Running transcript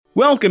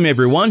Welcome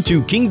everyone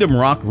to Kingdom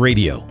Rock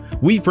Radio.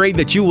 We pray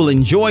that you will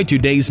enjoy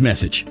today's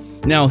message.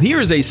 Now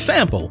here is a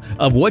sample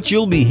of what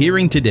you'll be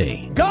hearing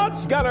today.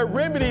 God's got a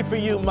remedy for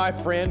you, my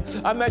friend.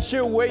 I'm not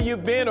sure where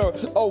you've been or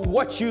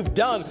what you've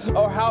done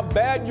or how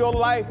bad your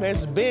life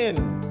has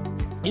been.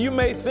 You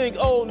may think,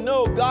 oh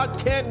no, God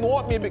can't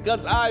want me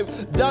because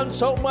I've done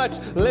so much.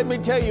 Let me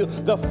tell you,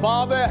 the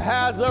Father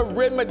has a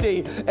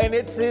remedy, and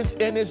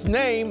his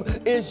name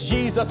is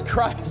Jesus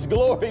Christ.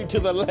 Glory to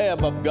the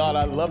Lamb of God.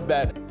 I love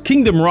that.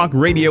 Kingdom Rock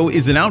Radio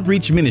is an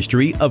outreach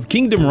ministry of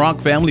Kingdom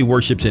Rock Family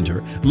Worship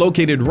Center,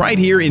 located right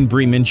here in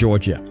Bremen,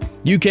 Georgia.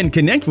 You can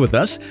connect with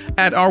us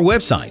at our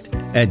website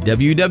at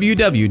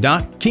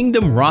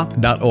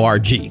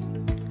www.kingdomrock.org.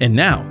 And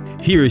now,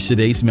 here is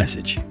today's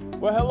message.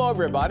 Well, hello,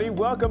 everybody.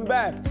 Welcome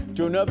back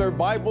to another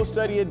Bible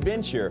study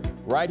adventure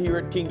right here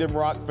at Kingdom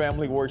Rock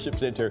Family Worship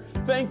Center.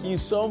 Thank you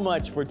so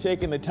much for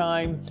taking the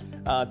time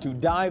to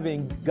dive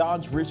in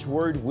God's rich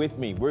word with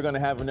me. We're going to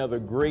have another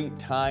great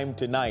time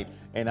tonight,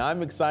 and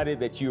I'm excited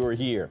that you are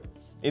here.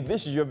 If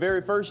this is your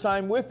very first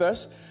time with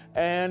us,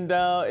 and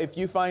if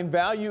you find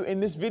value in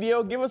this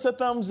video, give us a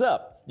thumbs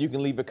up. You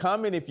can leave a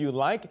comment if you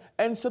like,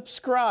 and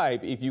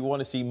subscribe if you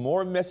want to see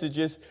more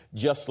messages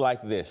just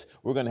like this.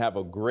 We're going to have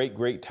a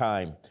great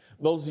time.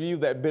 Those of you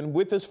that have been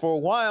with us for a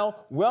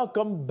while,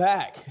 welcome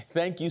back.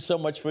 Thank you so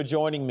much for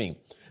joining me.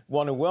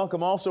 Want to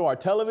welcome also our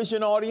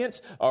television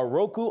audience, our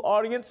Roku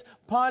audience,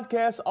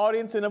 podcast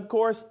audience, and of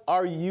course,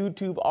 our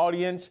YouTube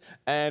audience.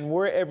 And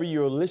wherever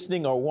you're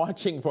listening or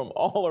watching from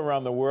all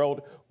around the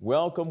world,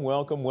 welcome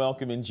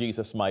in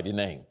Jesus' mighty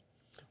name.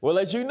 Well,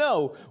 as you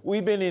know,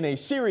 we've been in a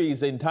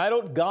series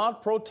entitled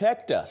God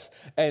Protect Us.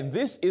 And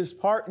this is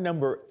part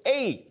number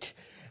 8.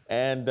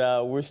 And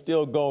we're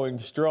still going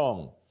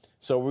strong.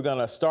 So we're going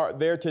to start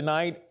there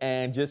tonight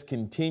and just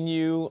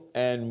continue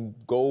and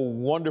go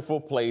wonderful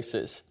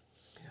places.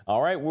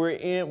 All right,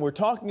 we're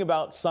talking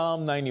about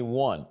Psalm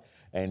 91,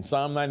 and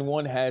Psalm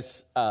 91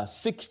 has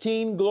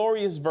 16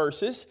 glorious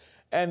verses.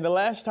 And the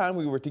last time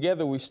we were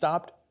together, we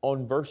stopped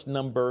on verse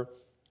number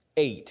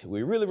 8.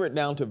 We really went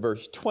down to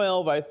verse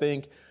 12, I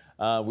think.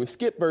 We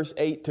skipped verse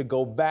 8 to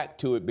go back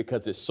to it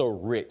because it's so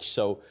rich.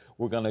 So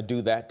we're going to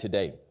do that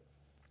today.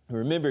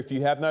 Remember, if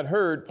you have not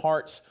heard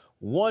parts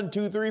 1,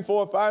 2, 3,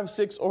 4, 5,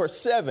 6, or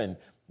 7,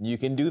 you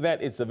can do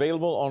that. It's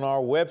available on our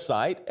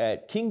website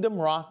at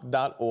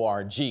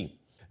kingdomrock.org.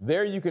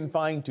 There you can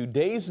find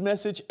today's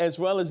message as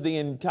well as the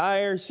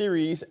entire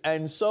series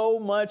and so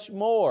much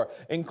more,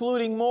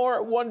 including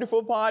more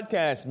wonderful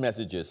podcast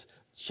messages.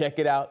 Check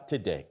it out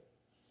today.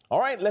 All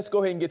right, let's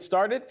go ahead and get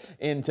started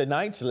in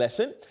tonight's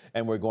lesson.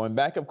 And we're going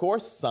back, of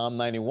course, Psalm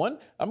 91.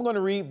 I'm going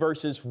to read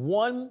verses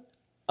 1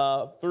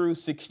 through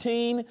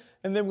 16,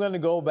 and then we're going to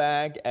go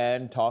back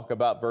and talk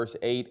about verse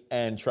 8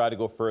 and try to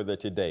go further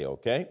today,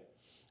 okay?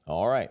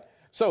 All right,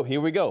 so here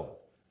we go.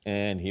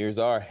 And here's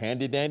our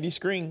handy-dandy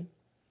screen.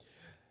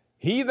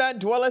 He that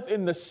dwelleth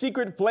in the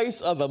secret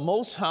place of the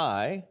Most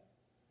High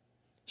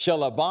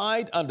shall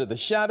abide under the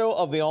shadow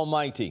of the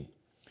Almighty.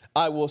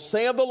 I will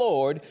say of the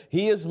Lord,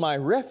 He is my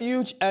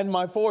refuge and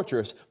my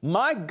fortress.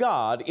 My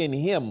God, in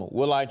Him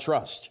will I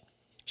trust.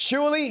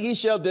 Surely He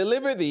shall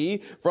deliver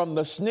thee from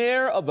the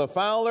snare of the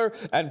fowler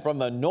and from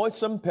the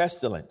noisome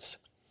pestilence.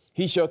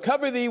 He shall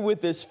cover thee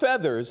with His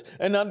feathers,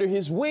 and under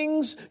His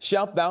wings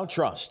shalt thou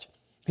trust.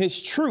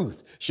 His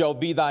truth shall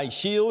be thy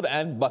shield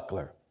and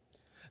buckler.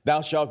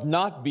 Thou shalt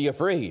not be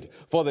afraid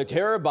for the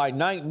terror by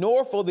night,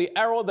 nor for the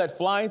arrow that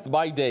flieth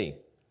by day,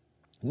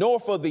 nor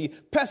for the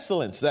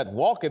pestilence that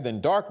walketh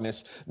in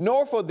darkness,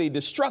 nor for the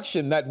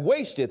destruction that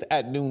wasteth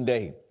at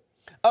noonday.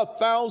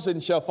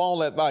 1,000 shall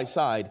fall at thy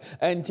side,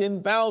 and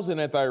 10,000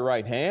 at thy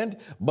right hand,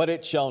 but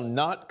it shall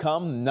not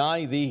come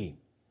nigh thee.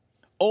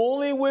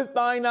 Only with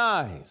thine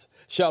eyes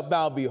shalt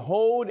thou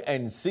behold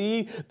and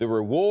see the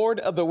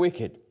reward of the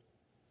wicked.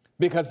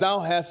 Because thou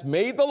hast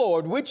made the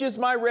Lord, which is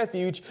my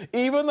refuge,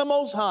 even the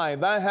Most High,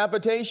 thy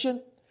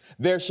habitation,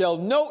 there shall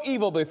no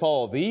evil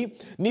befall thee,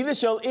 neither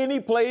shall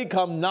any plague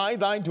come nigh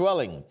thy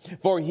dwelling.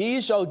 For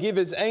He shall give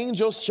His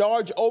angels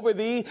charge over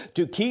thee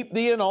to keep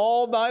thee in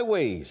all thy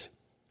ways.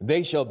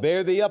 They shall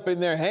bear thee up in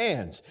their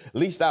hands,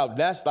 lest thou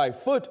dash thy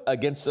foot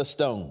against a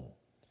stone.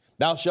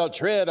 Thou shalt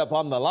tread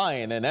upon the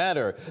lion and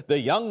adder, the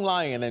young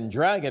lion and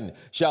dragon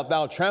shalt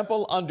thou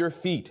trample under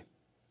feet.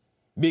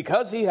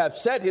 Because He hath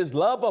set His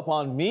love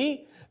upon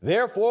me,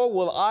 therefore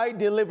will I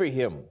deliver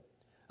him.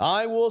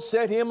 I will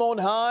set him on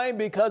high,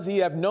 because he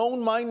hath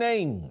known my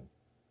name.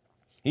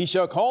 He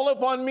shall call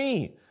upon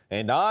me,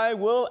 and I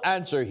will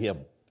answer him.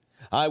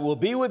 I will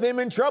be with him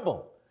in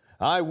trouble.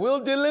 I will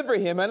deliver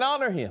him and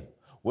honor him.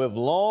 With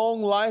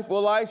long life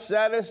will I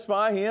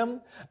satisfy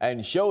him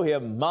and show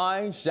him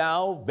my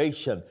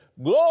salvation.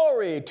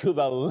 Glory to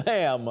the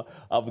Lamb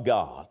of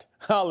God.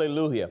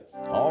 Hallelujah.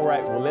 All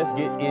right, well, let's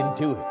get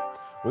into it.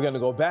 We're going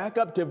to go back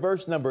up to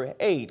verse number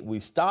 8.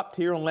 We stopped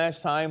here on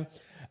last time,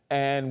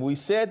 and we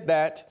said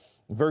that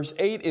verse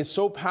 8 is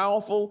so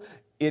powerful.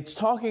 It's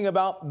talking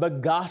about the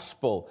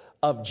gospel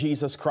of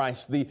Jesus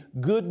Christ, the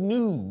good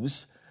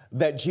news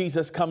that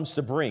Jesus comes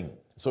to bring.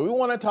 So we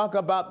want to talk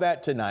about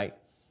that tonight.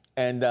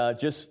 and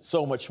just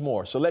so much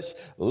more. So let's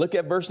look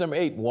at verse number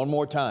 8 one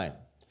more time.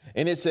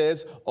 And it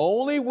says,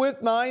 only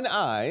with thine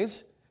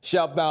eyes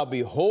shalt thou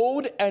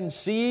behold and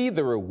see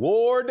the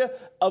reward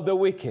of the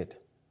wicked.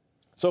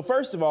 So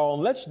first of all,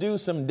 let's do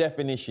some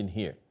definition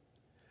here.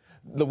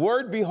 The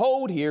word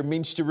behold here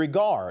means to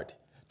regard,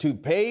 to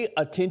pay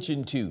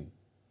attention to.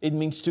 It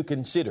means to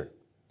consider.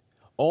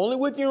 Only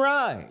with your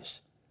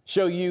eyes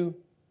shall you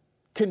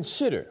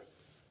consider.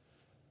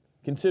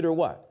 Consider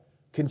what?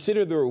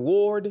 Consider the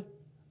reward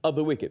of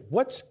the wicked.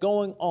 What's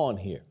going on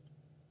here?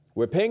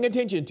 We're paying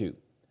attention to.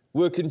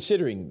 We're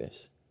considering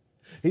this.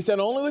 He said,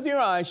 only with your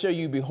eyes shall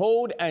you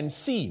behold and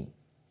see.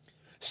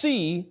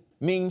 See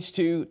means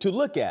to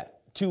look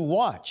at, to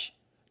watch,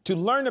 to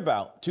learn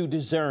about, to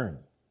discern.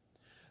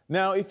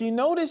 Now, if you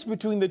notice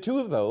between the two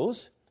of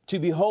those, to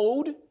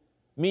behold,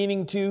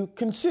 meaning to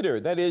consider,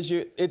 that is,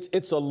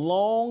 it's a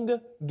long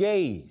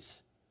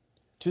gaze.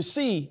 To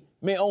see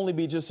may only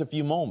be just a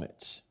few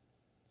moments.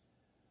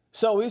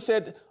 So he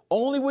said,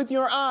 only with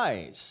your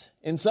eyes.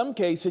 In some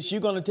cases,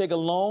 you're going to take a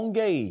long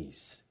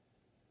gaze.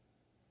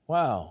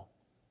 Wow.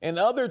 In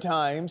other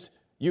times,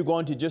 you're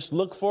going to just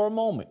look for a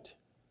moment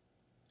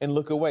and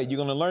look away. You're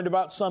going to learn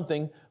about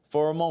something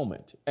for a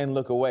moment and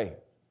look away.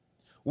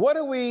 What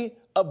are we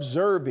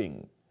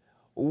observing?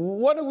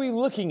 What are we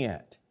looking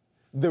at?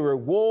 The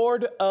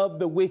reward of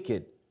the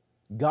wicked,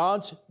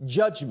 God's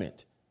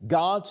judgment,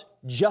 God's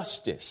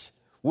justice.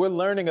 We're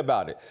learning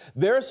about it.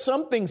 There are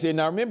some things in.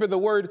 Now remember, the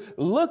word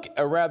look,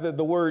 or rather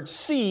the word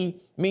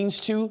see, means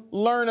to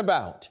learn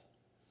about.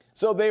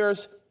 So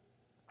there's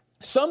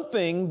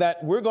something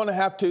that we're going to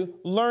have to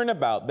learn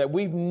about that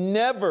we've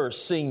never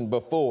seen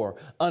before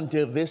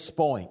until this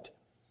point.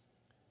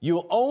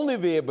 You'll only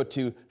be able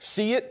to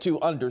see it, to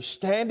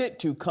understand it,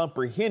 to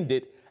comprehend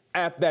it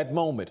at that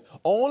moment.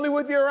 Only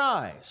with your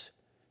eyes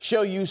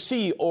shall you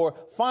see or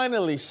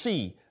finally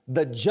see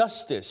the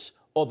justice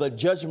or the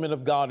judgment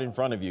of God in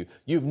front of you.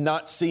 You've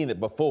not seen it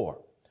before.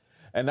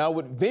 And I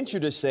would venture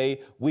to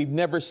say we've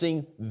never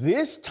seen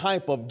this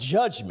type of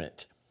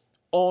judgment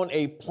on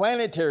a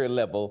planetary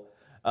level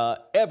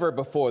ever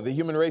before. The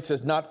human race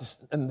has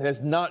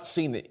not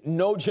seen it.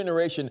 No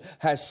generation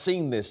has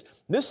seen this.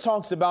 This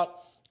talks about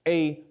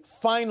a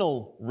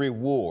final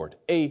reward,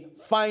 a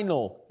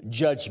final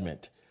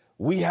judgment.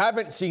 We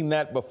haven't seen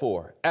that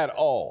before at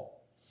all.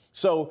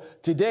 So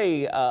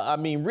today,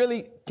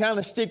 really kind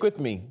of stick with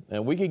me,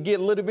 and we could get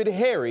a little bit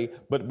hairy,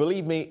 but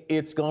believe me,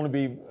 it's going to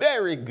be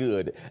very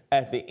good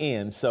at the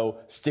end. So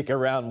stick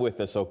around with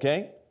us,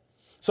 okay?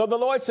 So the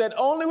Lord said,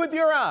 only with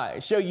your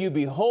eyes shall you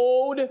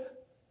behold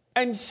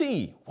and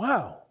see.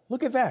 Wow,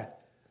 look at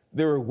that.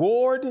 The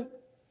reward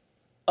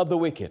of the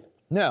wicked.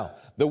 Now,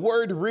 the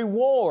word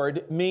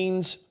reward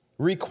means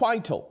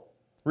requital,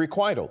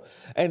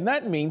 and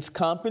that means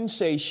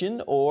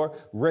compensation or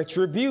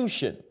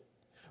retribution.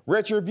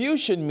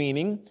 Retribution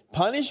meaning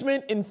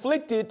punishment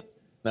inflicted.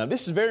 Now,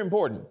 this is very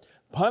important.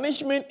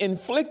 Punishment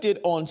inflicted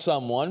on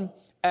someone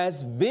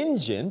as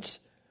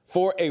vengeance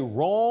for a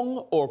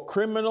wrong or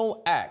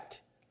criminal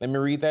act. Let me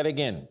read that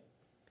again.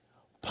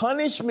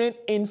 Punishment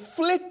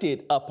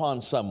inflicted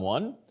upon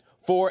someone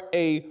for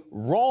a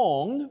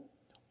wrong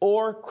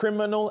or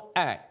criminal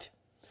act.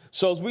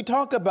 So as we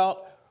talk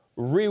about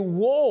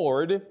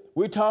reward,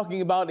 we're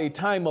talking about a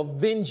time of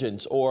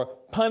vengeance or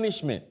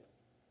punishment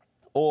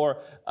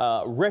or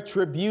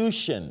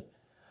retribution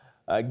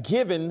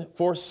given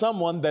for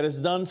someone that has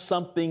done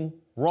something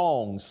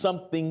wrong,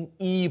 something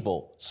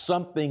evil,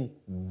 something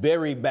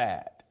very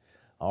bad.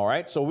 All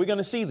right, so we're going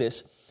to see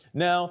this.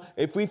 Now,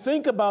 if we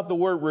think about the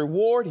word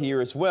reward here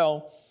as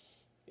well,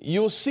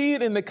 you'll see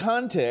it in the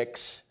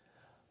context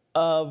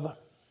of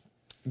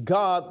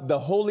God, the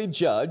holy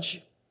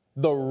judge,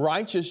 the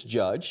righteous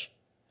judge,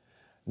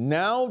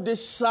 now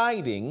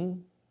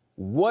deciding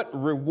what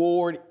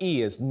reward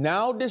is,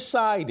 now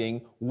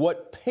deciding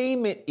what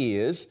payment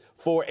is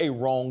for a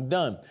wrong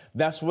done.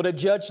 That's what a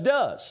judge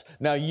does.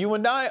 Now, you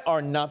and I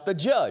are not the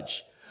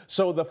judge.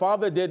 So the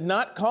Father did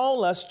not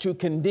call us to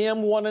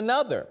condemn one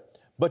another,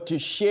 but to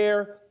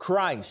share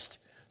Christ.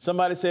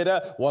 Somebody said,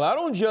 well, I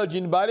don't judge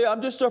anybody.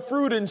 I'm just a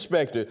fruit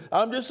inspector.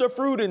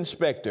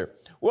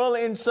 Well,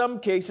 in some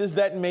cases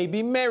that may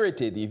be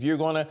merited. If you're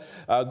going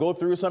to go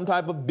through some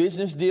type of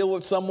business deal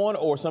with someone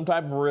or some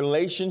type of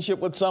relationship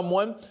with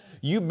someone,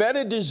 you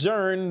better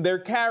discern their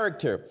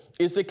character.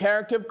 Is the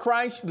character of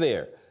Christ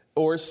there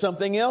or is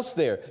something else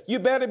there? You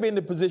better be in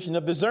the position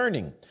of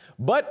discerning.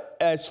 But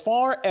as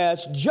far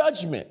as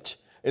judgment,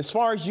 as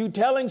far as you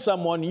telling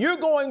someone you're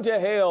going to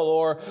hell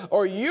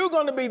or you're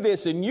going to be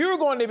this and you're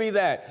going to be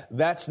that,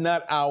 that's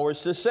not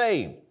ours to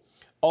say.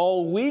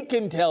 All we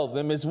can tell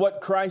them is what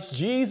Christ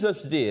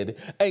Jesus did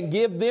and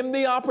give them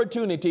the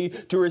opportunity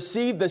to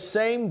receive the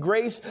same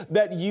grace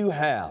that you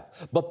have.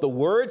 But the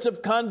words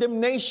of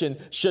condemnation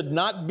should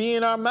not be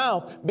in our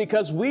mouth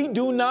because we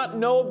do not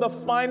know the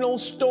final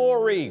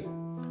story.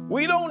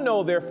 We don't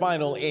know their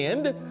final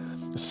end.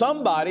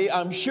 Somebody,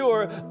 I'm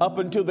sure, up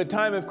until the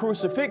time of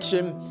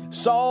crucifixion,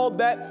 saw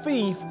that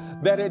thief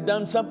that had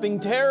done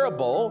something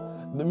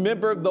terrible,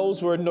 Remember,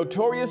 those were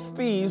notorious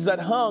thieves that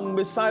hung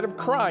beside of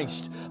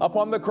Christ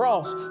upon the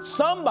cross.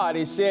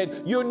 Somebody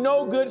said, you're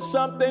no good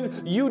something.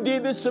 You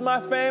did this to my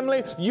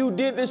family. You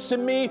did this to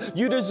me.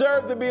 You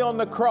deserve to be on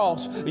the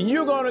cross.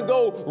 You're going to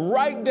go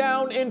right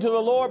down into the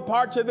lower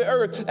parts of the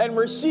earth and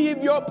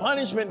receive your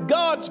punishment.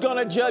 God's going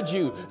to judge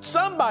you.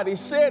 Somebody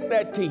said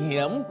that to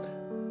him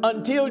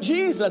until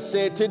Jesus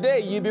said,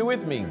 today you be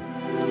with me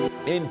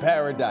in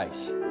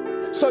paradise.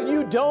 So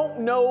you don't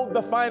know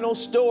the final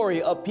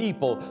story of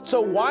people. So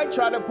why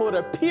try to put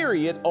a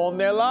period on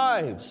their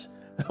lives?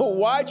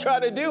 Why try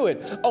to do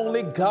it?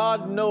 Only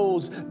God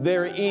knows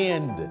their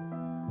end.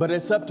 But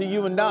it's up to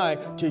you and I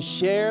to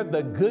share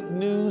the good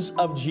news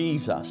of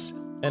Jesus.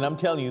 And I'm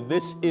telling you,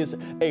 this is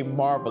a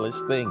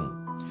marvelous thing.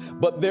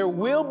 But there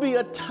will be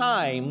a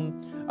time,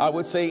 I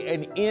would say,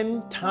 an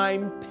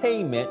end-time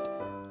payment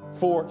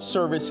for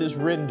services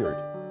rendered.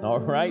 All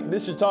right?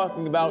 This is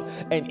talking about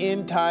an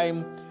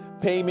end-time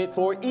payment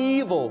for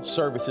evil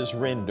services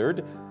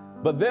rendered,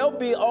 but there'll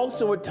be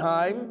also a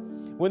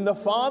time when the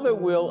Father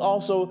will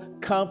also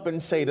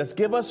compensate us,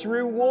 give us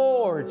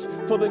rewards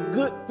for the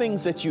good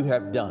things that you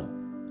have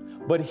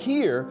done. But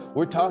here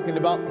we're talking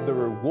about the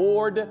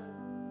reward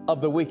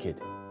of the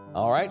wicked.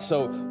 All right,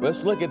 so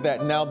let's look at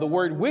that. Now, the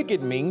word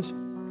wicked means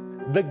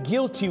the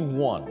guilty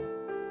one.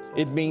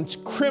 It means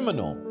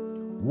criminal,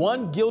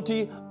 one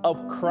guilty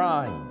of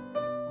crime.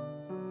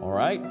 All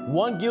right,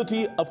 one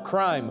guilty of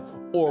crime,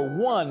 or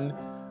one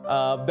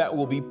that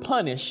will be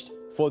punished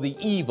for the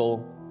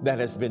evil that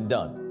has been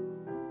done.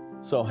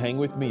 So hang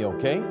with me,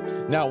 okay?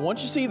 Now,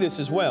 once you see this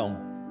as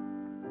well,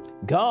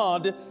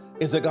 God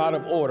is a God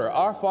of order.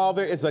 Our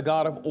Father is a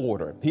God of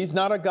order. He's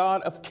not a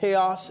God of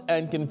chaos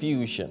and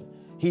confusion.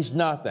 He's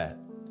not that.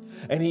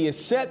 And he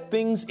has set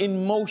things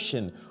in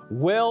motion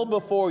well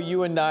before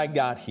you and I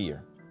got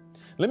here.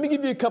 Let me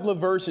give you a couple of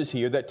verses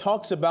here that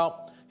talks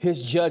about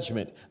his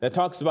judgment, that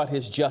talks about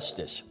his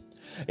justice.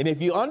 And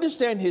if you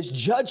understand his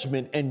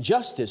judgment and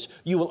justice,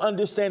 you will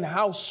understand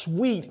how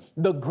sweet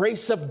the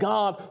grace of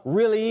God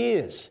really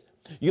is.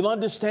 You'll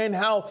understand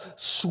how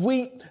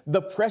sweet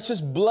the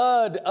precious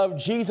blood of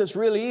Jesus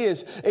really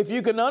is. If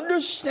you can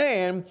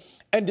understand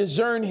and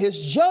discern his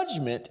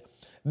judgment,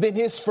 then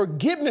his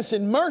forgiveness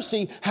and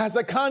mercy has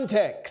a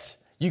context.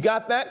 You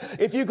got that?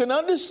 If you can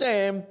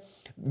understand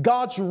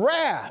God's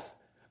wrath,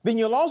 then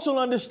you'll also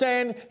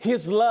understand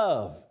his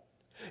love.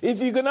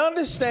 If you can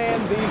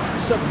understand the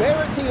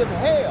severity of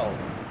hell,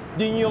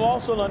 then you'll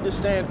also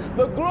understand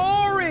the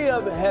glory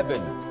of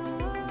heaven.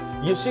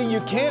 You see,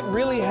 you can't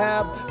really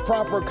have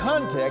proper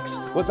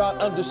context without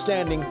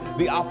understanding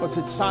the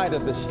opposite side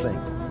of this thing.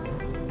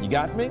 You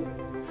got me?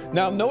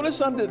 Now, notice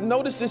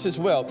this as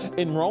well.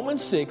 In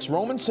Romans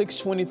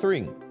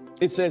 6:23,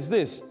 it says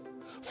this,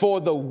 for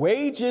the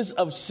wages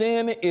of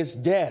sin is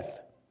death,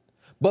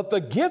 but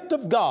the gift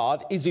of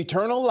God is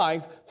eternal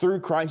life through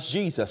Christ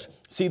Jesus.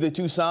 See the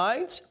two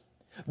sides?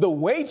 The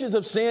wages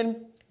of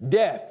sin,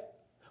 death.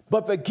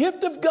 But the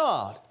gift of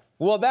God,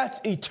 well,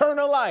 that's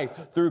eternal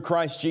life through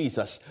Christ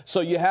Jesus.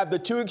 So you have the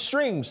two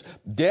extremes,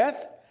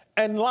 death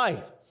and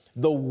life.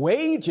 The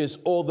wages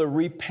or the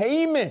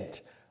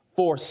repayment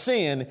for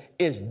sin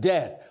is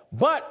death.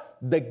 But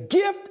the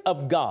gift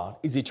of God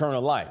is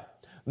eternal life.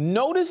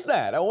 Notice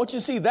that. I want you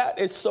to see that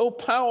is so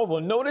powerful.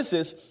 Notice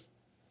this.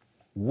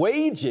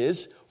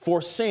 Wages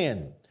for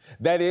sin.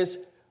 That is,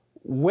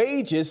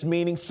 wages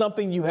meaning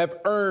something you have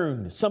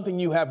earned, something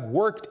you have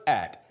worked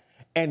at,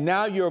 and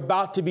now you're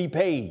about to be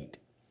paid.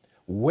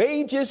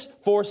 Wages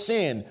for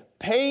sin,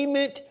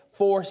 payment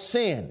for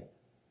sin.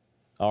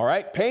 All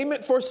right,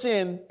 payment for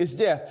sin is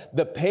death.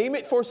 The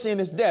payment for sin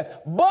is death.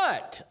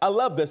 But, I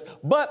love this,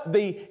 but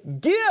the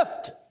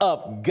gift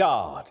of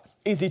God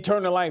is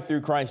eternal life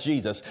through Christ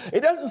Jesus. It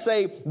doesn't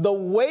say the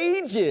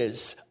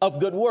wages of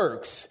good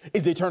works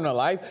is eternal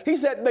life. He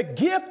said the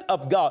gift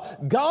of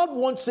God. God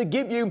wants to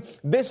give you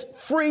this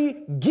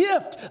free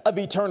gift of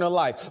eternal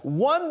life,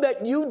 one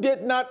that you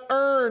did not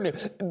earn,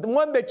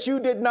 one that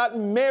you did not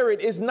merit.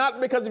 Is not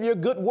because of your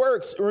good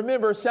works.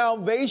 Remember,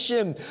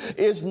 salvation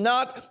is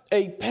not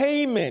a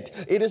payment.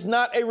 It is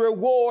not a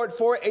reward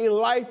for a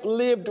life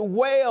lived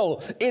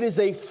well. It is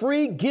a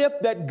free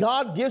gift that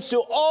God gives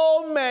to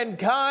all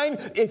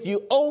mankind if you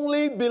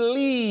only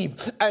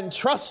believe and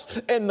trust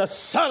in the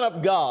Son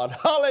of God.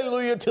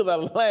 Hallelujah to the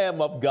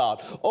Lamb of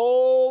God.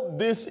 Oh,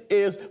 this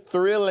is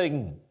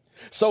thrilling.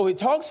 So he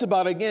talks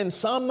about, again,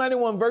 Psalm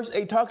 91 verse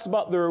 8 talks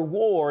about the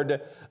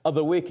reward of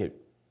the wicked.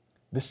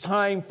 This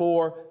time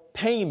for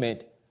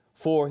payment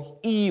for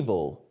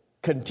evil,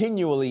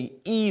 continually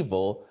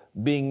evil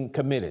being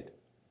committed.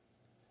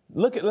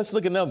 Let's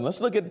look at another one.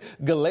 Let's look at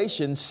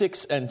Galatians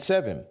 6 and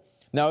 7.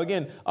 Now,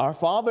 again, our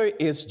Father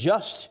is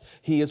just.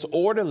 He is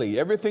orderly.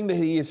 Everything that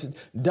he has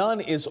done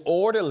is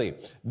orderly.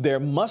 There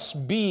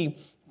must be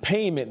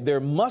payment. There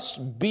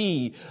must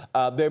be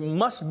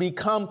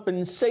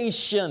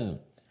compensation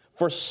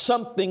for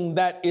something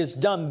that is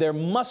done.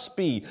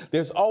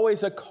 There's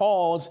always a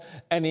cause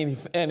and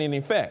an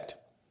effect.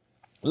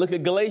 Look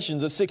at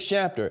Galatians, the 6th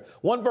chapter.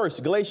 One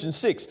verse, Galatians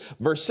 6,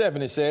 verse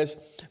 7, it says,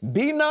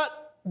 be not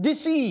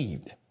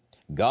deceived.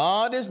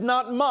 God is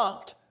not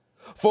mocked.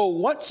 For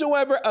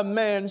whatsoever a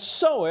man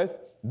soweth,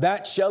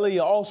 that shall he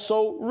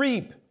also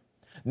reap.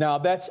 Now,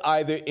 that's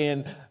either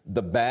in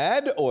the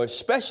bad or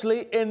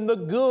especially in the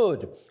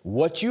good.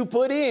 What you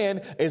put in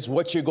is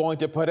what you're going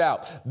to put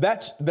out.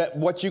 That's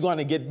what you're going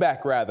to get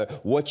back, rather.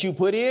 What you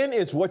put in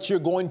is what you're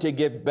going to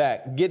get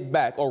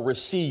back or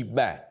receive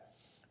back.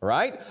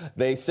 Right?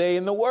 They say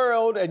in the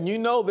world, and you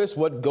know this,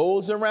 what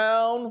goes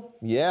around,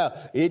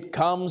 it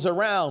comes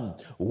around.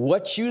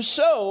 What you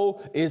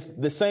sow is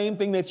the same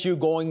thing that you're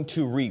going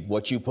to reap.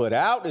 What you put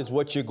out is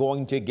what you're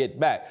going to get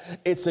back.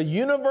 It's a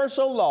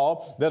universal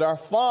law that our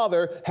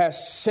Father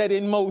has set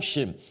in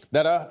motion,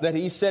 that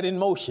he set in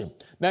motion.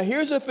 Now,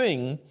 here's the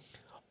thing.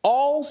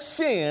 All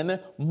sin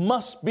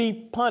must be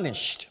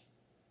punished.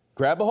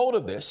 Grab a hold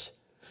of this.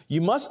 You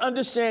must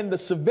understand the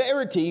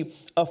severity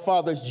of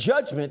Father's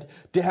judgment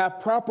to have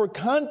proper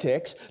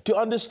context to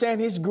understand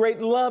his great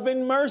love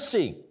and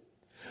mercy.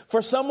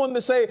 For someone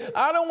to say,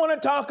 I don't want to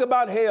talk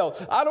about hell.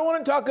 I don't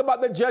want to talk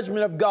about the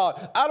judgment of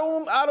God. I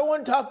don't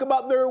want to talk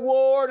about the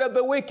reward of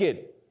the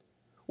wicked.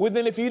 Well,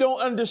 then if you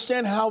don't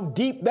understand how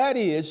deep that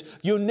is,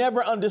 you'll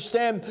never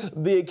understand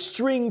the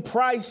extreme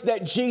price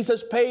that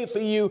Jesus paid for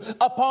you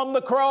upon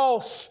the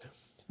cross.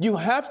 You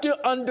have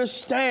to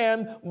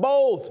understand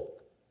both.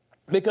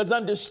 Because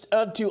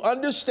to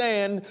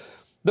understand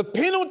the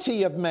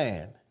penalty of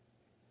man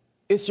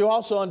is to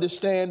also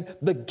understand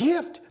the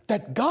gift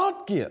that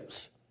God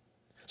gives.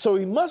 So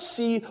we must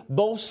see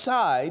both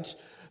sides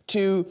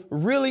to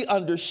really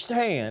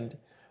understand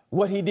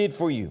what he did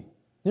for you.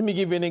 Let me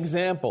give you an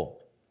example.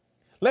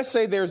 Let's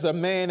say there's a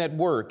man at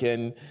work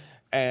and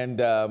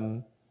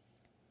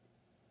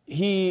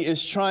he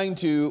is trying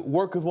to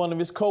work with one of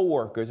his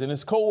coworkers, and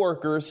his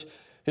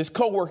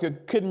coworker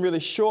couldn't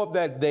really show up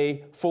that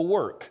day for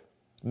work.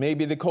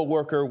 Maybe the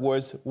coworker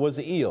was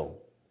ill.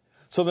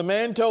 So the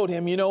man told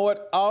him, you know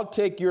what? I'll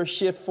take your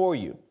shift for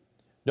you.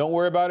 Don't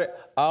worry about it.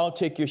 I'll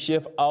take your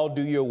shift. I'll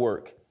do your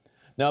work.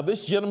 Now,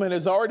 this gentleman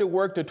has already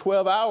worked a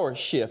 12-hour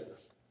shift,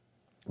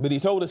 but he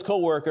told his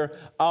coworker,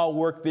 I'll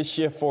work this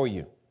shift for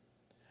you.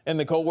 And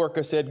the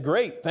coworker said,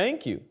 great,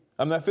 thank you.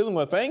 I'm not feeling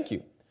well, thank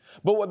you.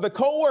 But what the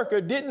coworker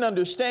didn't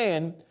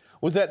understand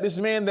was that this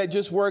man that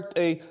just worked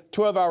a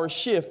 12-hour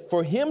shift,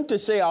 for him to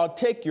say, I'll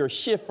take your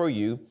shift for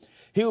you,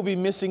 he will be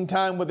missing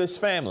time with his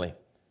family.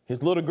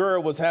 His little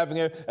girl was having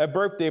a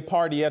birthday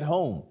party at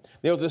home.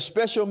 There was a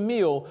special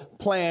meal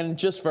planned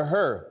just for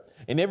her,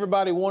 and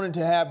everybody wanted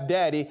to have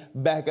daddy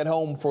back at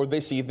home for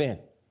this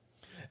event.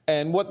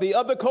 And what the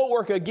other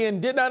coworker,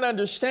 again, did not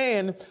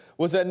understand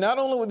was that not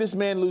only would this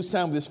man lose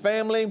time with his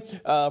family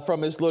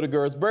from his little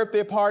girl's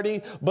birthday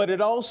party, but it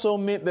also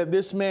meant that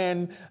this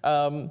man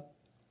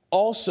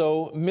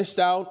also missed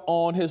out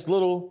on his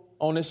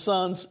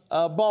son's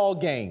ball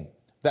game.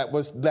 That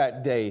was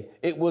that day.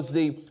 It was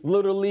the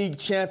Little League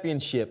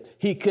Championship.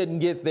 He couldn't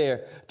get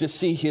there to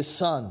see his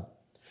son.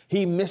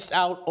 He missed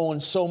out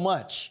on so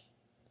much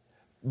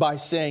by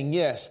saying,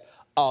 yes,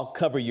 I'll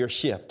cover your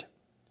shift.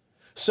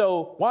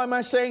 So why am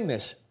I saying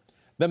this?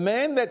 The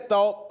man that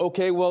thought,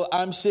 okay, well,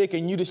 I'm sick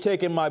and you just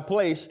taking my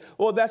place.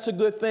 Well, that's a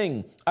good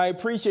thing. I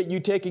appreciate you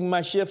taking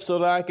my shift so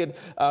that I could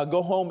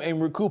go home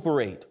and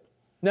recuperate.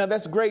 Now,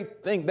 that's a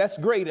great thing. That's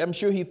great. I'm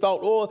sure he thought,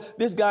 oh,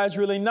 this guy's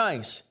really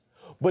nice.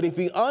 But if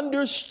he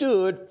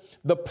understood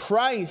the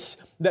price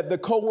that the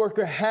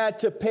coworker had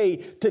to pay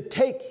to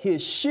take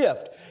his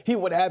shift, he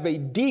would have a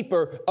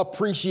deeper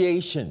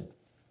appreciation.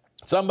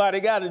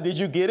 Somebody got it. Did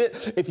you get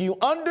it? If you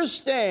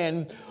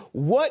understand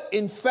what,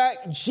 in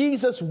fact,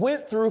 Jesus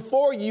went through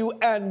for you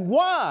and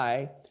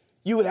why,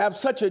 you would have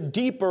such a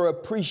deeper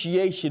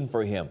appreciation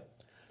for him.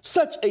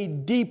 Such a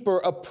deeper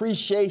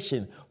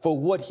appreciation for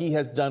what he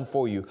has done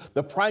for you.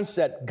 The price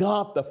that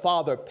God the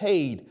Father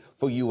paid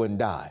for you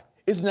and I.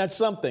 Isn't that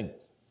something?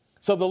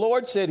 So the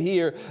Lord said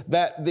here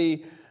that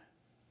the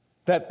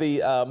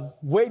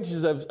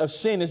wages of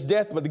sin is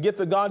death, but the gift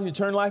of God is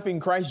eternal life in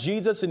Christ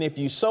Jesus. And if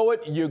you sow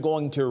it, you're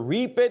going to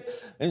reap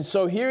it. And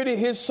so here it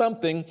is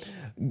something,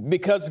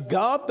 because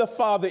God the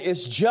Father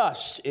is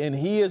just and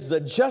he is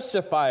the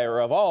justifier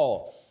of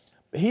all.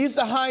 He's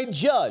the high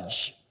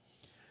judge.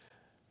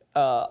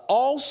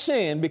 All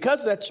sin,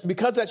 because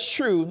that's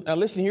true. Now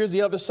listen, here's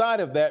the other side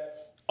of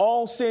that.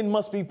 All sin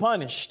must be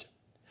punished.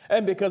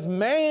 And because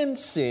man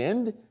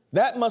sinned,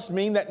 that must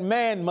mean that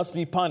man must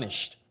be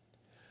punished.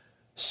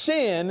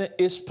 Sin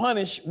is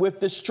punished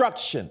with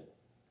destruction.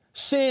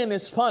 Sin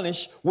is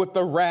punished with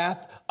the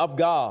wrath of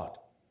God,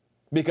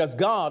 because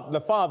God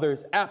the Father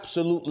is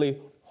absolutely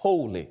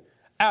holy,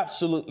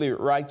 absolutely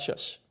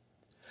righteous.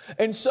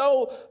 And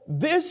so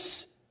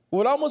this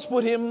would almost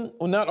put him,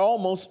 well, not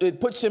almost, it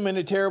puts him in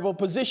a terrible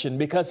position,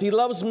 because he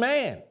loves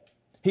man.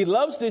 He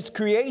loves this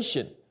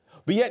creation,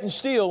 but yet and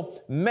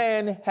still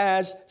man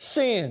has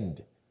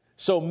sinned.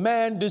 So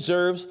man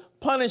deserves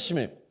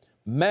punishment.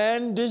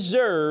 Man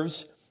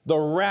deserves the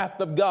wrath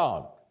of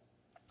God.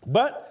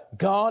 But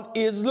God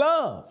is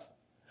love.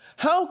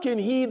 How can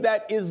he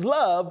that is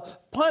love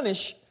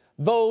punish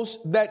those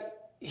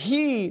that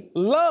he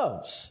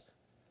loves?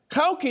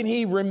 How can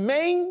he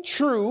remain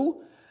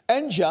true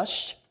and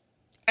just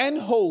and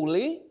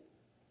holy?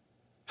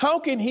 How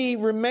can he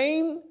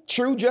remain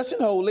true, just,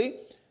 and holy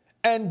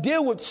and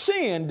deal with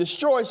sin,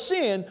 destroy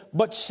sin,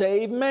 but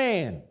save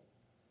man?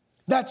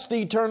 That's the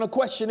eternal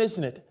question,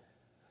 isn't it?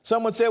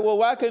 Someone said, well,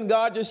 why couldn't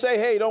God just say,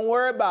 hey, don't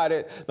worry about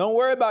it. Don't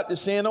worry about the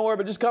sin. Don't worry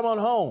about it. Just come on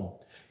home.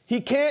 He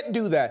can't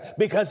do that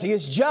because he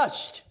is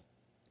just.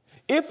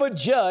 If a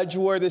judge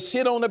were to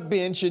sit on a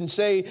bench and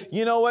say,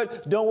 you know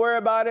what, don't worry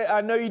about it.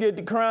 I know you did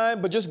the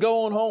crime, but just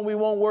go on home. We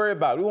won't worry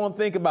about it. We won't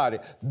think about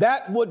it.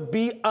 That would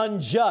be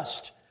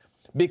unjust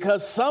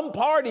because some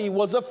party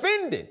was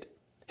offended.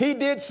 He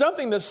did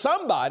something to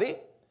somebody.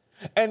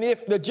 And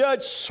if the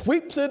judge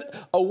sweeps it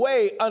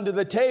away under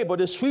the table,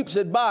 just sweeps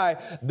it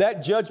by,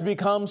 that judge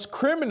becomes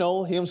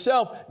criminal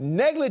himself,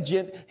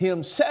 negligent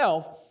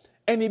himself,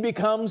 and he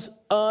becomes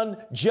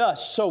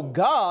unjust. So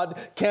God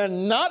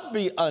cannot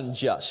be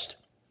unjust.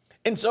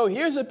 And so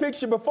here's a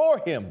picture before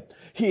him.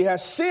 He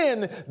has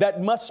sin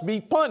that must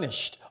be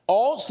punished.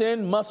 All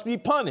sin must be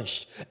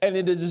punished, and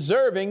it is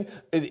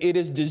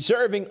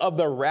deserving of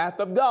the wrath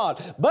of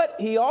God. But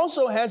he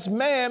also has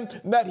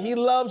man that he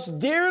loves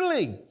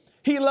dearly.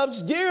 He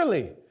loves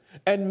dearly.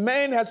 And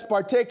man has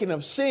partaken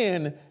of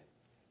sin,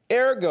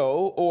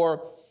 ergo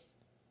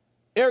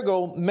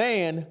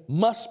man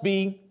must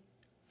be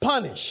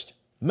punished.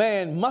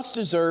 Man must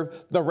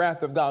deserve the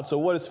wrath of God. So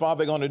what is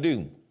Father going to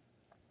do?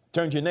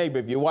 Turn to your neighbor,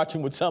 if you're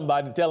watching with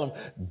somebody, and tell them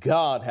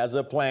God has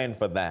a plan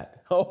for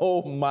that.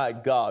 Oh my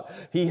God,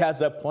 he has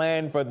a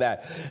plan for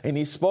that. And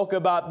he spoke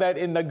about that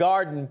in the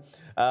garden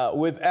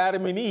with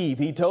Adam and Eve.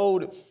 He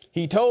told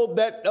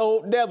that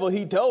old devil,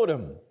 he told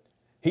him,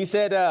 he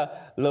said,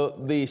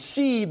 the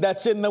seed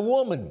that's in the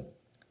woman,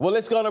 well,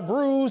 it's going to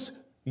bruise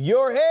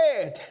your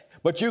head,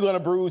 but you're going to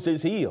bruise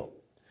his heel.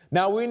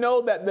 Now, we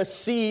know that the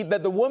seed,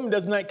 that the woman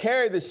does not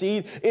carry the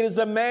seed. It is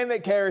a man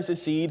that carries the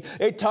seed.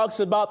 It talks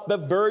about the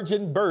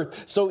virgin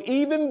birth. So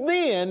even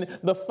then,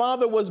 the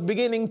Father was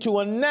beginning to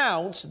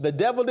announce, the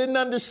devil didn't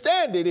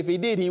understand it. If he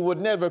did, he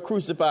would never have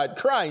crucified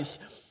Christ.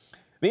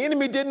 The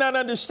enemy did not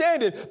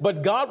understand it,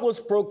 but God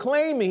was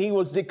proclaiming, he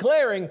was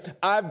declaring,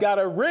 I've got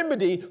a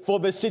remedy for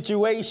the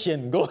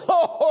situation.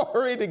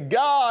 Glory to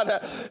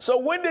God. So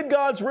when did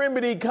God's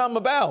remedy come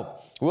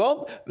about?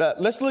 Well,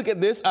 let's look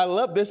at this. I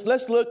love this.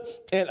 Let's look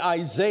at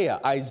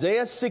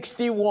Isaiah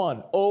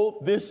 61. Oh,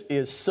 this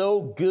is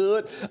so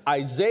good.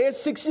 Isaiah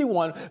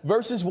 61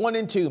 verses 1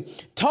 and 2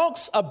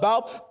 talks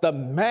about the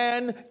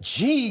man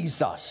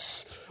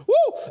Jesus.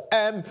 Woo!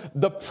 And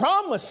the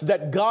promise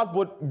that God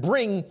would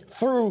bring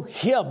through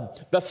him,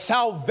 the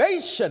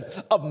salvation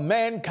of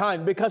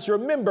mankind. Because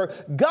remember,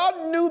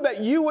 God knew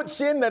that you would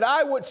sin, that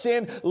I would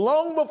sin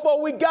long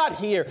before we got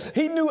here.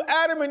 He knew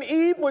Adam and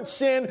Eve would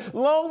sin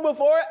long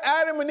before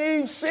Adam and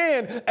Eve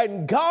sinned.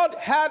 And God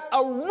had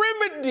a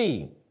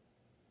remedy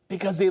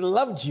because he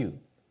loved you.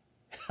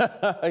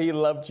 He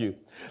loved you.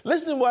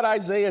 Listen to what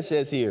Isaiah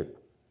says here.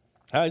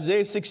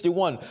 Isaiah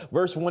 61,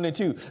 verse 1 and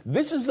 2.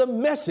 This is the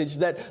message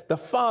that the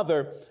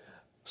Father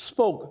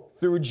spoke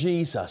through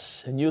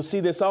Jesus. And you'll see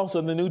this also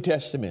in the New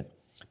Testament.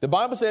 The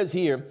Bible says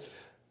here,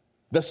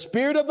 the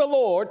Spirit of the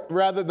Lord,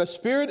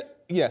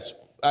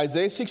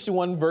 Isaiah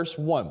 61, verse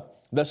 1.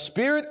 The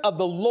Spirit of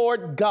the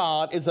Lord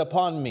God is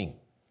upon me,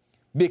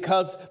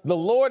 because the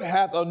Lord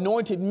hath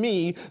anointed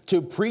me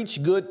to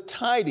preach good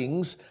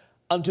tidings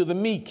unto the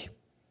meek.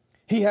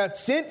 He hath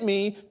sent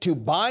me to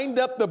bind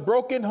up the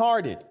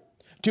brokenhearted,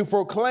 to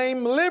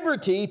proclaim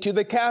liberty to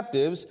the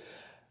captives,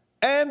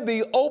 and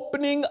the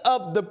opening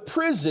of the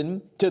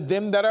prison to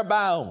them that are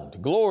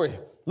bound. Glory.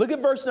 Look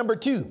at verse number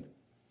 2.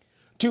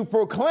 To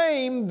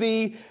proclaim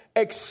the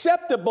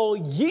acceptable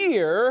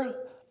year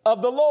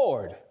of the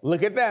Lord.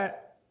 Look at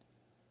that.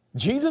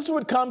 Jesus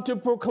would come to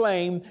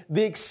proclaim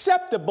the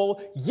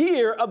acceptable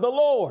year of the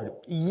Lord.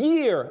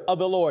 Year of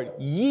the Lord.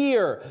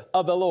 Year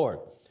of the Lord.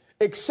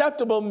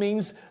 Acceptable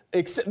means,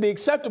 the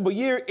acceptable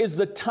year is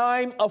the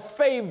time of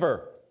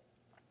favor.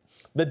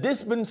 The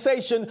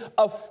dispensation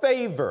of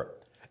favor.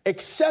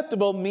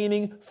 Acceptable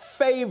meaning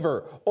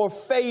favor or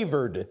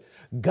favored.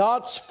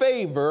 God's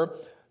favor,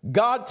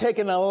 God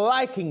taking a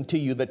liking to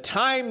you, the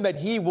time that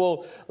he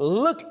will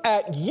look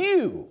at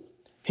you.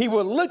 He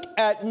will look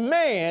at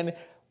man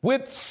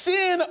with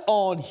sin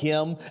on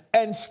him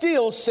and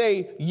still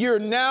say, you're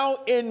now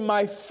in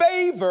my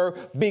favor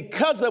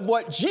because of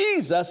what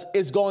Jesus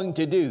is going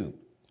to do.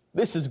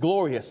 This is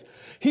glorious.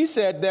 He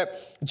said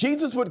that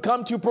Jesus would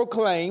come to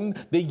proclaim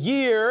the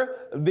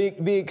year,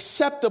 the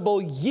acceptable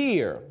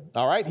year.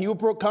 All right. He would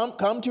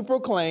come to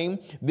proclaim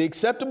the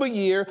acceptable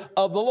year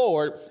of the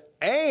Lord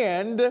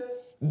and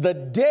the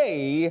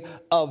day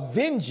of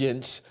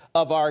vengeance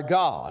of our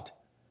God,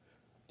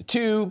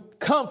 to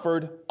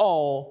comfort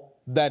all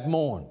that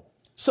mourn.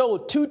 So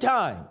 2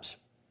 times,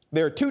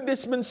 there are 2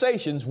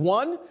 dispensations.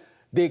 One,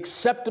 the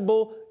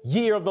acceptable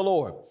year of the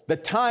Lord, the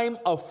time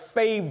of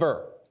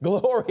favor.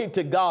 Glory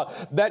to God.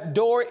 That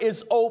door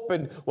is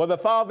open. Well, the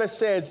Father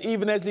says,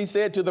 even as he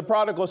said to the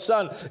prodigal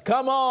son,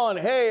 come on,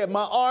 hey,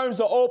 my arms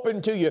are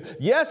open to you.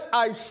 Yes,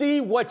 I see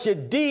what you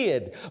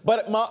did,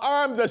 but my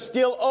arms are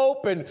still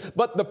open.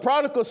 But the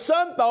prodigal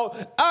son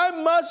thought, I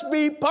must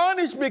be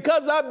punished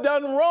because I've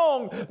done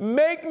wrong.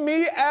 Make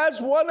me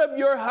as one of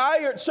your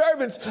hired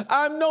servants.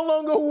 I'm no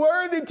longer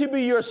worthy to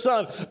be your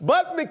son.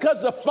 But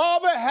because the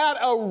Father had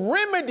a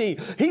remedy,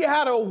 he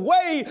had a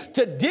way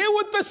to deal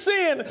with the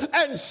sin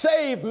and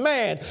save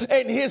man.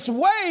 And his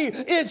way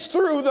is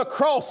through the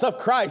cross of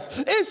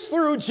Christ. It's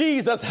through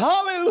Jesus.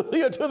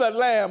 Hallelujah to the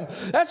Lamb.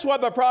 That's why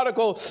the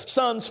prodigal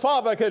son's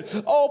father could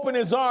open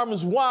his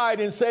arms wide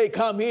and say,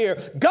 come here.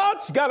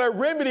 God's got a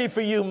remedy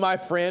for you, my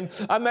friend.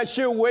 I'm not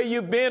sure where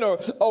you've been or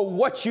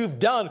what you've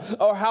done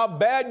or how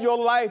bad your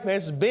life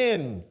has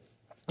been.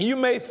 You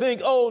may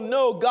think, oh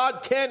no,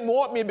 God can't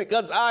want me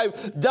because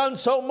I've done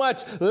so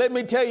much. Let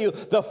me tell you,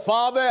 the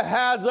Father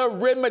has a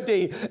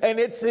remedy, and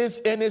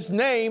his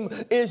name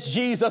is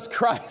Jesus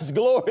Christ.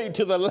 Glory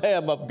to the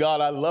Lamb of God.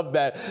 I love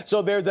that.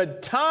 So there's a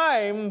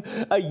time,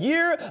 a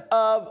year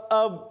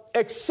of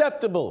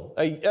acceptable,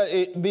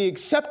 the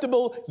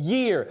acceptable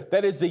year.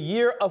 That is the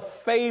year of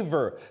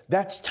favor.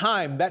 That's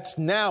time. That's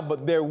now.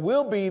 But there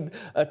will be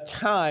a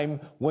time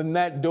when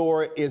that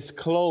door is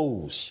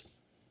closed.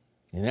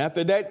 And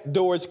after that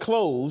door is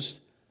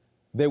closed,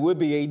 there will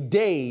be a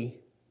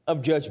day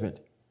of judgment.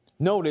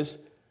 Notice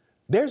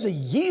there's a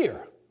year.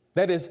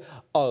 That is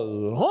a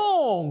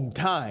long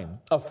time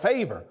of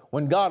favor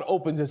when God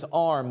opens his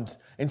arms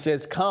and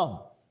says,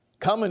 come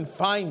and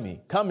find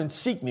me. Come and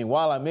seek me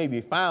while I may be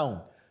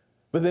found.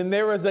 But then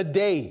there is a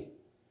day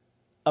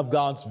of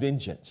God's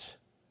vengeance,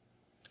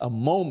 a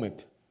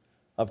moment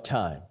of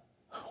time.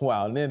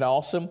 Wow, isn't it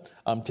awesome?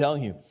 I'm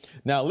telling you.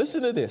 Now,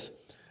 listen to this.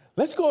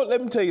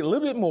 Let me tell you a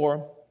little bit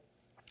more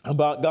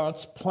about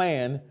God's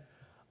plan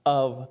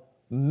of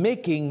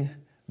making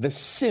the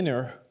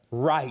sinner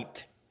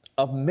right,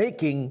 of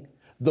making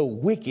the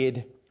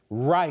wicked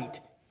right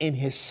in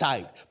his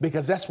sight,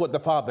 because that's what the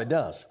Father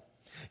does.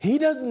 He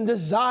doesn't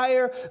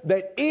desire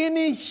that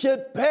any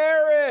should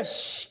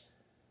perish.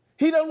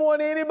 He doesn't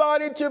want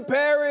anybody to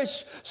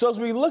perish. So as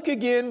we look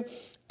again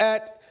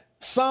at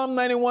Psalm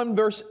 91,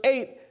 verse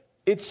 8,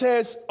 it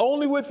says,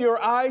 only with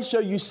your eyes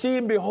shall you see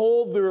and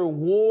behold the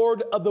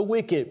reward of the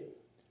wicked.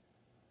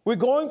 We're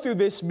going through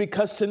this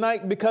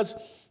because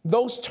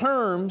those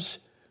terms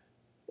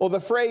or the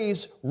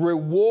phrase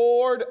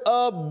reward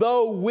of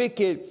the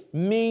wicked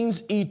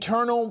means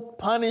eternal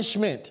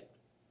punishment.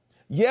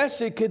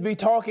 Yes, it could be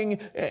talking,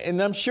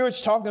 and I'm sure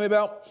it's talking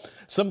about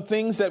some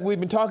things that we've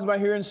been talking about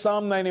here in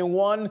Psalm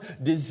 91,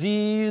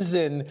 disease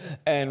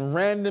and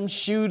random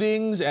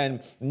shootings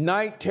and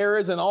night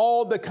terrors and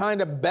all the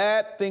kind of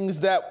bad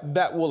things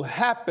that will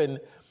happen.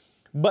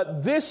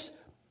 But this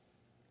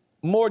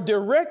more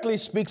directly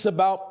speaks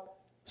about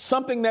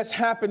something that's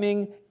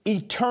happening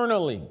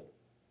eternally.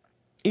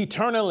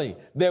 Eternally.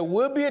 There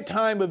will be a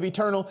time of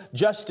eternal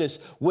justice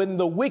when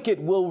the wicked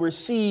will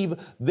receive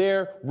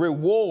their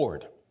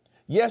reward.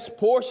 Yes,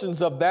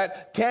 portions of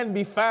that can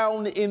be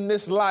found in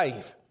this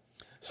life.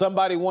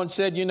 Somebody once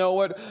said, you know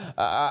what,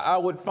 I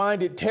would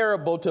find it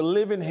terrible to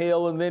live in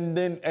hell and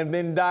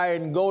then die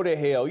and go to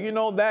hell. You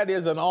know, that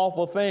is an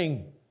awful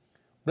thing.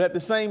 But at the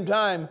same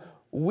time,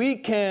 we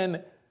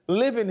can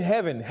live in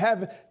heaven,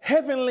 have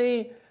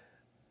heavenly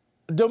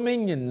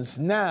dominions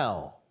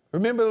now.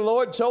 Remember, the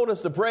Lord told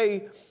us to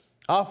pray,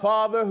 our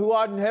Father who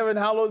art in heaven,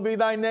 hallowed be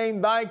thy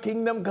name. Thy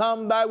kingdom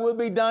come, thy will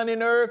be done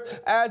in earth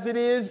as it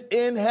is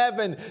in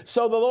heaven.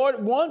 So the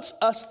Lord wants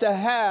us to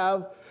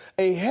have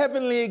a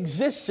heavenly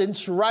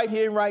existence right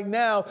here and right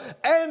now,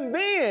 and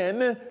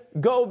then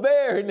go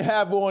there and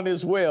have one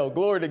as well.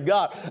 Glory to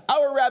God. I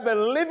would rather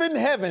live in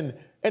heaven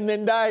and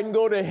then die and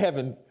go to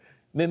heaven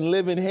than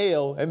live in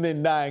hell and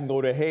then die and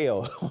go to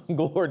hell.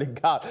 Glory to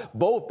God.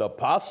 Both are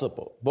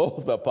possible.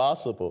 Both are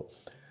possible.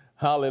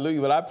 Hallelujah.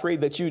 But I pray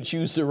that you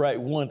choose the right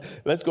one.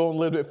 Let's go a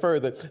little bit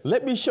further.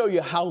 Let me show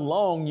you how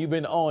long you've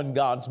been on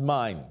God's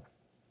mind.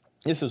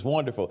 This is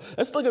wonderful.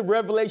 Let's look at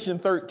Revelation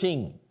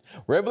 13.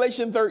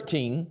 Revelation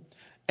 13,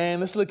 and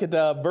let's look at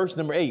verse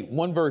number 8,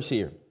 one verse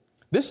here.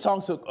 This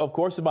talks, of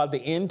course, about the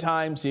end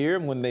times here,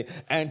 when the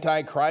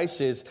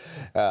Antichrist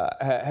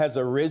has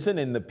arisen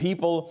and the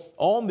people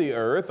on the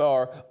earth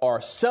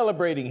are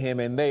celebrating him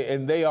and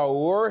they are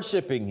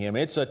worshiping him.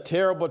 It's a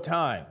terrible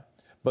time.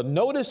 But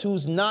notice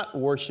who's not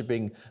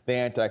worshiping the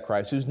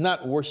Antichrist, who's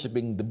not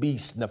worshiping the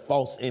beast and the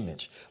false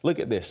image. Look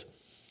at this.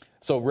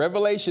 So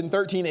Revelation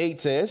 13:8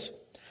 says,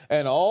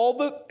 and all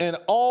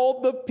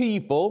the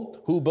people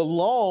who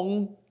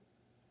belong,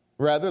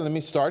 let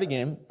me start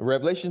again.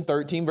 Revelation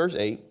 13, verse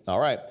 8. All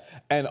right.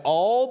 And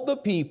all the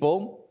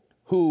people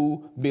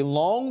who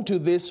belong to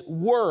this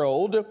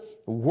world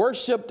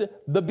worshiped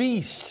the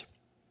beast.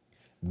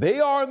 They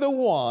are the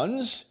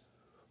ones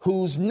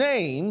whose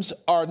names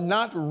are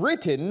not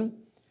written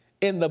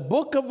in the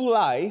book of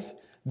life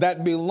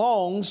that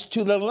belongs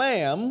to the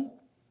Lamb,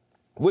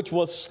 which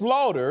was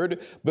slaughtered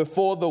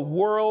before the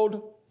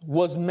world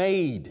was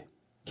made.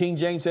 King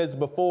James says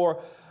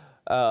before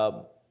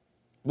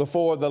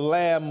before the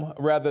lamb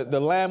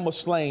was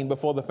slain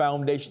before the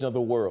foundation of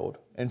the world.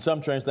 In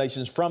some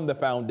translations, from the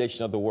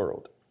foundation of the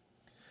world.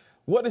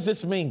 What does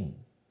this mean?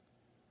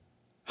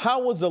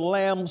 How was the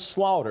lamb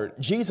slaughtered?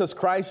 Jesus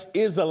Christ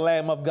is the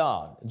Lamb of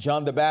God.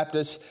 John the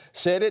Baptist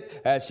said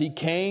it as he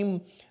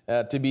came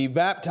to be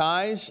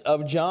baptized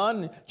of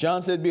John.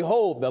 John said,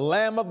 behold, the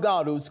Lamb of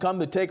God who's come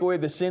to take away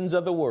the sins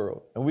of the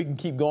world. And we can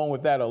keep going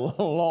with that a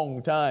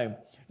long time.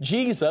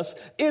 Jesus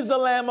is the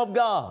Lamb of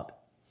God.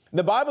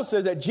 The Bible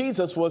says that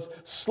Jesus was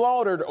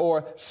slaughtered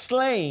or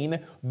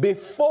slain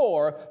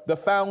before the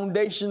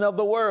foundation of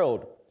the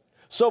world.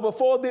 So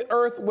before the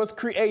earth was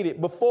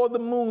created, before the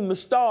moon, the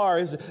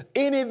stars,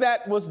 any of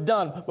that was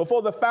done,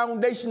 before the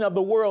foundation of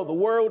the world,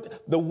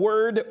 the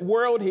word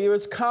world here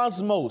is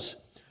cosmos,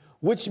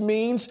 which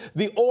means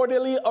the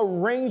orderly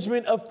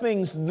arrangement of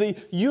things, the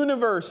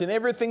universe and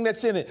everything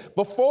that's in it.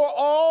 Before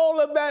all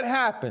of that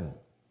happened,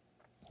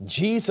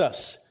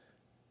 Jesus,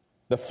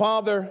 the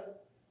Father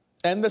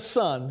and the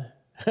Son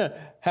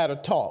had a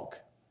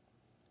talk.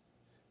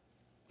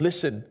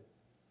 Listen.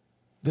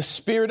 The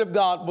Spirit of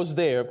God was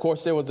there. Of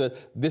course, there was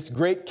this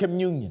great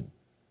communion.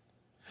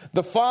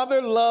 The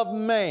Father loved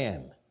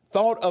man,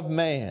 thought of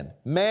man.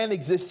 Man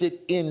existed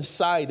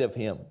inside of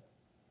him.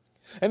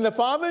 And the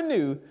Father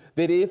knew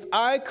that if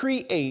I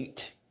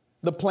create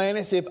the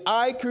planets, if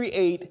I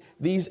create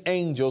these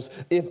angels,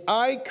 if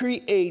I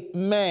create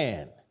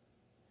man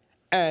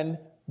and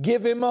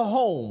give him a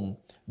home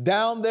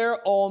down there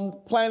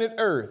on planet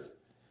Earth,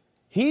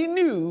 he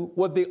knew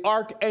what the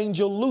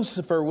archangel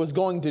Lucifer was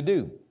going to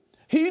do.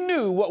 He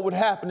knew what would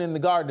happen in the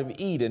Garden of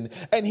Eden,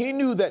 and he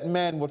knew that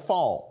man would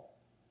fall.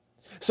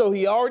 So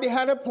he already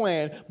had a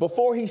plan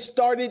before he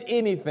started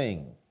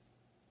anything.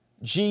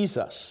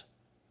 Jesus,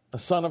 the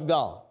Son of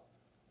God,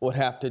 would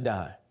have to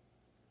die,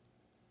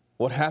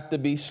 would have to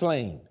be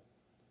slain,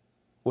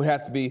 would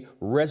have to be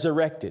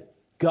resurrected.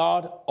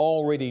 God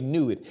already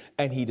knew it,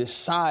 and he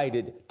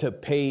decided to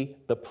pay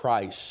the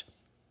price.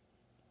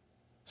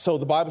 So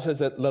the Bible says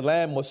that the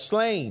lamb was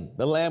slain,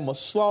 the lamb was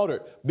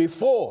slaughtered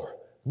before,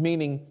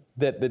 meaning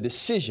that the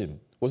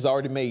decision was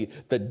already made.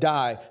 The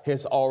die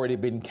has already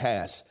been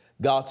cast.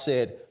 God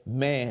said,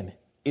 man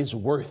is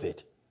worth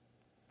it.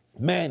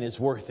 Man is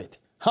worth it.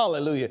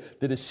 Hallelujah.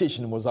 The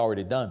decision was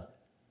already done.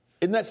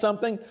 Isn't that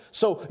something?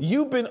 So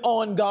you've been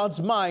on God's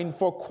mind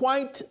for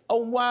quite a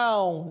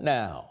while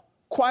now,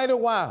 quite a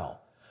while.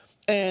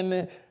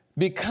 And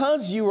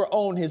because you were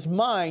on his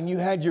mind, you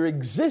had your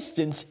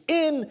existence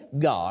in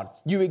God.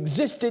 You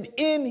existed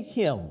in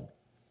him.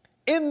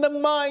 In the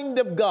mind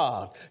of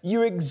God,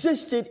 you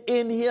existed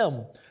in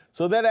him.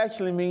 So that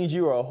actually means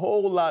you are a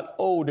whole lot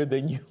older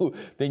than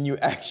you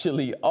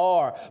actually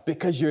are,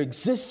 because your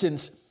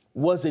existence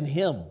was in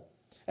him.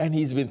 And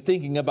he's been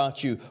thinking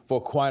about you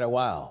for quite a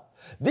while.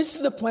 This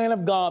is the plan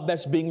of God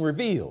that's being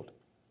revealed.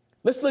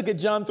 Let's look at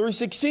John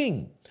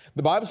 3:16.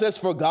 The Bible says,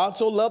 for God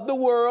so loved the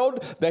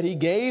world that he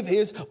gave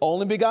his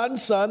only begotten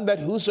Son, that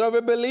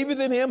whosoever believeth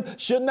in him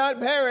should not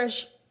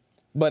perish,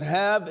 but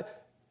have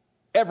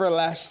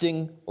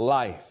everlasting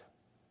life.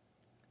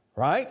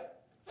 Right?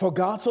 For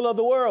God so loved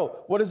the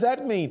world. What does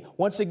that mean?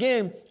 Once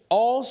again,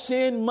 all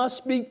sin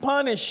must be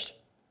punished.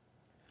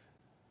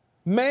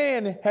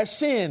 Man has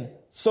sinned,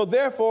 so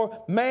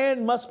therefore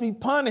man must be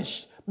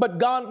punished. But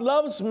God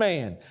loves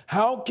man.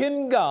 How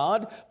can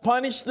God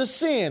punish the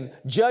sin,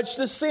 judge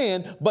the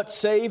sin, but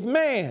save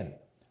man?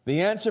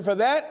 The answer for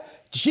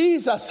that,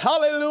 Jesus.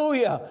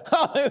 Hallelujah.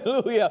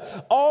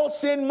 Hallelujah. All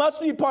sin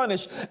must be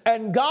punished,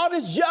 and God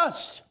is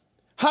just.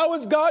 How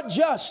is God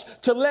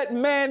just to let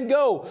man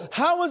go?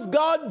 How is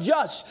God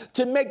just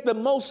to make the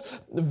most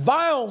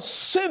vile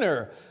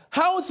sinner?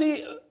 How is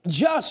he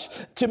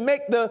just to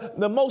make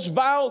the most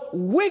vile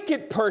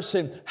wicked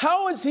person?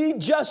 How is he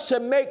just to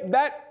make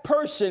that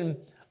person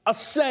a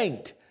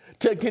saint,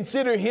 to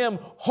consider him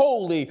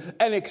holy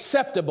and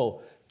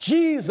acceptable?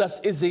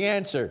 Jesus is the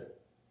answer.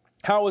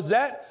 How is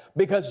that?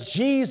 Because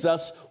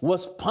Jesus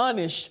was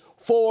punished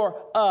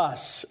for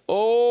us.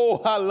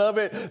 Oh, I love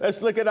it.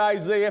 Let's look at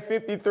Isaiah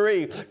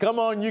 53. Come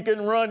on, you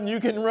can run, you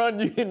can run,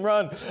 you can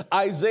run.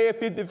 Isaiah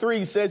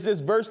 53 says this,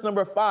 verse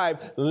number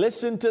 5.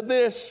 Listen to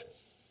this.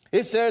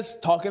 It says,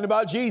 talking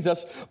about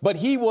Jesus, but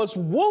he was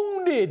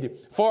wounded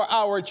for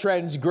our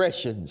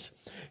transgressions.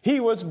 He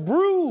was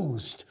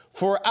bruised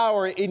for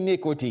our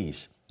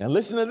iniquities. Now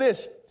listen to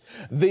this.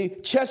 The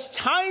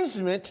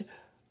chastisement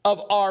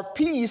of our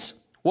peace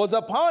was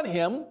upon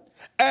him,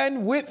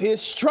 and with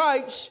his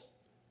stripes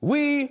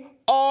we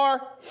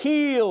are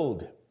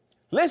healed.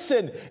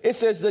 Listen, it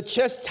says the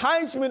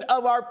chastisement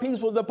of our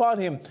peace was upon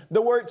him.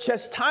 The word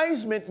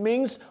chastisement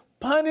means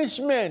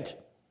punishment.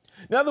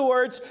 In other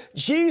words,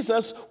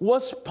 Jesus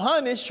was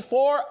punished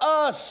for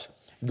us.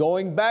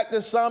 Going back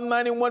to Psalm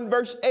 91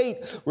 verse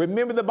 8,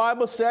 remember the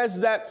Bible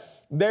says that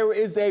there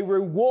is a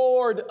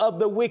reward of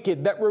the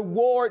wicked. That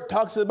reward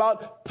talks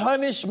about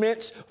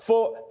punishment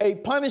for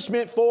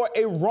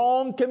a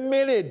wrong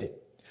committed.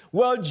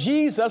 Well,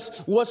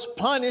 Jesus was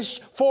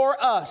punished for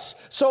us.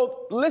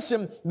 So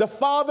listen, the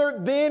Father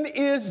then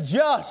is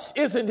just,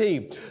 isn't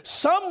he?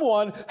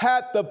 Someone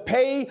had to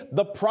pay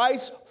the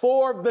price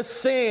for the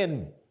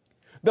sin.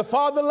 The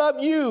Father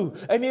loved you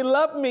and he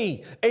loved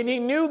me, and he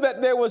knew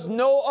that there was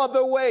no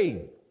other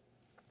way.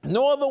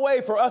 No other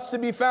way for us to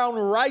be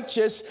found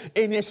righteous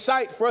in his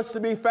sight, for us to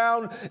be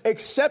found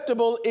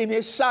acceptable in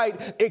his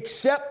sight,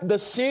 except the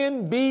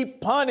sin be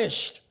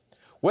punished.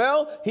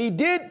 Well, he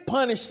did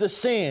punish the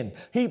sin.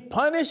 He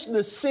punished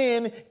the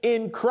sin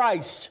in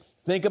Christ.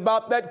 Think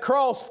about that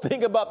cross.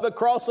 Think about the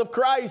cross of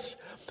Christ.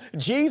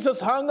 Jesus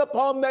hung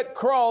upon that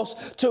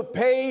cross to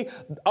pay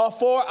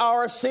for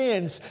our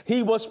sins.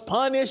 He was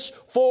punished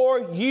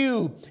for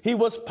you. He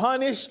was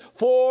punished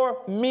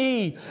for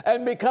me.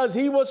 And because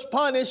he was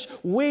punished,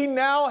 we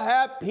now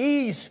have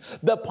peace.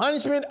 The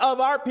punishment of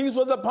our peace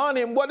was upon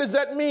him. What does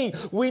that mean?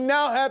 We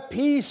now have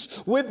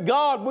peace with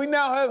God. We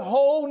now have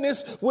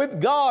wholeness with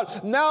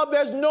God. Now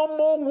there's no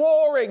more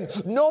warring,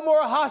 no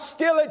more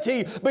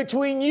hostility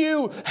between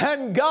you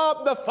and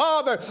God the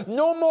Father.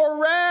 No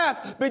more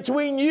wrath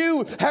between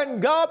you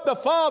and God the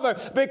Father,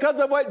 because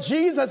of what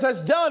Jesus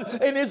has done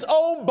in his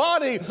own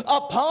body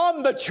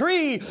upon the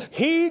tree.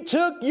 He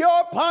took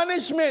your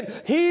punishment.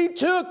 He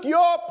took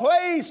your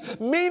place,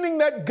 meaning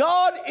that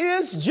God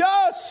is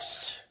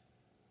just.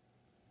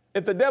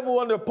 If the devil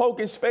wanted to poke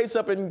his face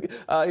up and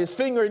his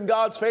finger in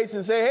God's face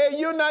and say, hey,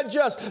 you're not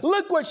just.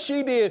 Look what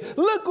she did.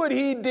 Look what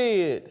he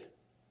did.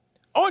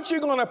 Aren't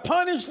you going to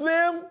punish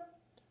them?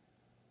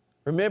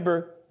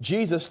 Remember,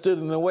 Jesus stood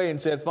in the way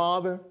and said,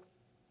 Father,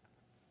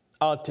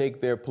 I'll take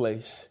their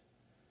place.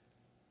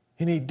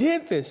 And he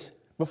did this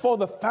before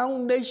the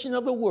foundation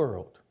of the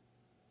world.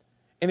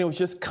 And it was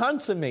just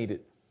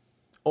consummated,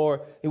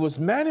 or it was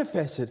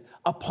manifested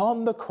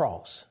upon the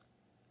cross.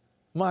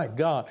 My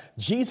God,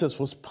 Jesus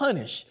was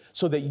punished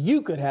so that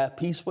you could have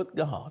peace with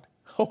God.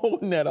 Oh,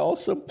 isn't that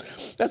awesome?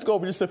 Let's go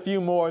over just a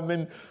few more, and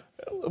then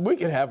we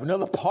can have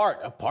another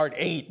part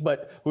 8,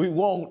 but we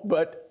won't.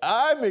 But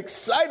I'm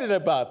excited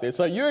about this.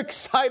 Are you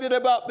excited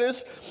about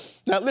this?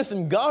 Now,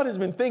 listen, God has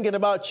been thinking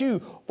about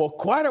you for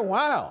quite a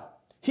while.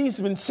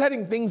 He's been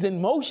setting things in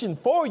motion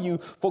for you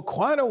for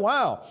quite a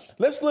while.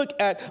 Let's look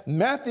at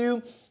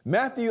Matthew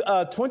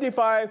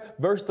 25,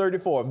 verse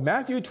 34.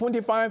 Matthew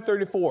 25,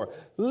 34.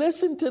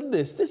 Listen to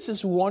this. This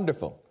is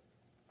wonderful.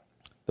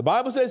 The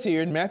Bible says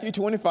here in Matthew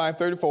 25,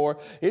 34,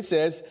 it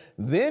says,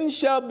 Then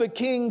shall the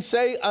king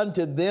say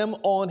unto them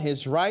on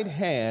his right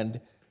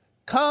hand,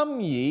 Come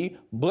ye,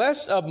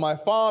 blessed of my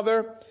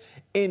Father,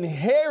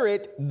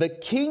 inherit the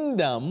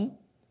kingdom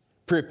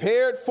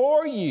prepared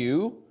for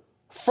you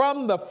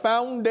from the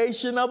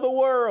foundation of the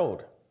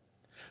world.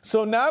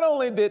 So not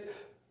only did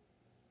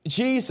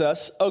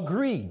Jesus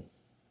agree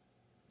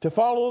to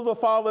follow the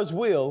Father's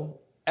will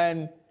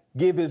and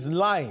give his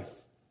life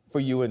for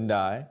you and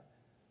I,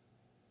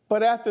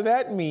 but after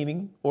that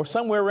meeting, or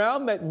somewhere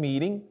around that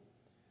meeting,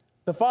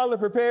 the Father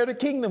prepared a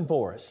kingdom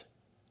for us,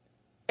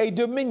 a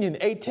dominion,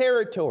 a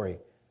territory,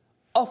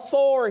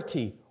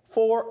 authority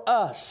for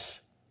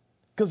us,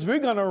 because we're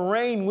going to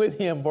reign with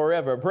him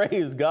forever.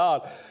 Praise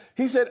God.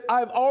 He said,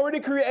 I've already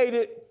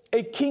created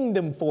a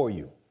kingdom for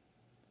you.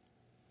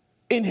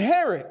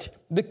 Inherit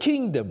the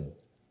kingdom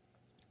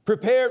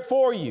prepared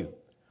for you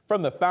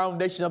from the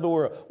foundation of the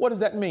world. What does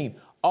that mean?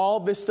 All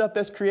this stuff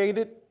that's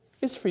created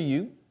is for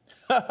you.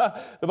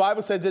 The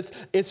Bible says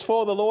it's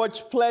for the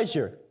Lord's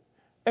pleasure.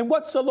 And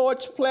what's the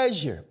Lord's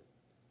pleasure?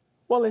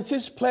 Well, it's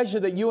his pleasure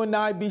that you and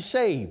I be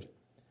saved.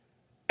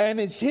 And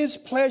it's his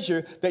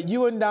pleasure that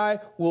you and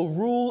I will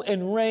rule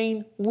and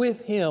reign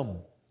with him.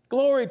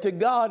 Glory to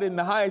God in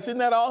the highest. Isn't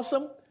that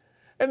awesome?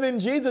 And then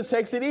Jesus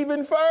takes it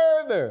even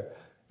further.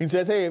 He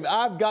says, hey,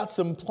 I've got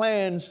some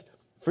plans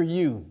for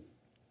you.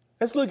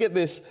 Let's look at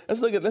this.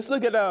 Let's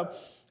look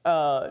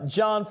at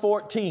John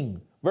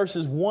 14,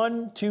 verses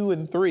 1, 2,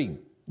 and 3.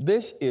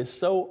 This is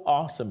so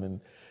awesome. And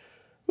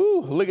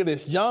look at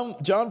this. John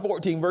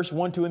 14, verse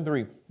 1, 2, and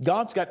 3.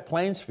 God's got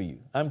plans for you.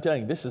 I'm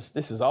telling you, this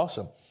is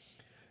awesome.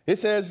 It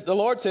says, the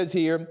Lord says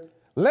here,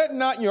 let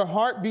not your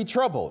heart be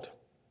troubled.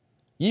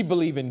 Ye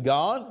believe in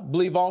God,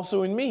 believe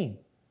also in me.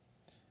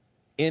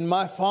 In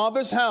my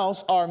Father's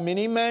house are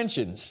many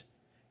mansions.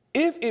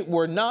 If it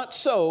were not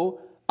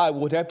so, I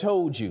would have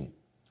told you.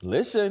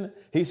 Listen,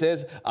 he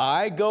says,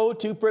 I go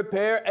to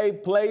prepare a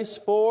place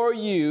for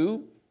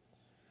you.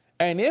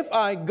 And if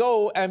I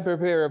go and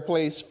prepare a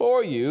place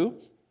for you,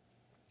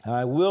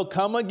 I will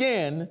come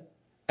again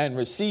and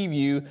receive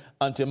you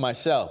unto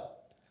myself,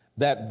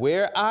 that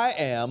where I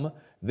am,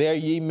 there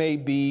ye may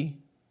be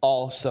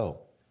also.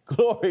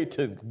 Glory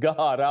to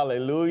God.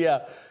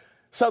 Hallelujah.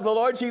 So the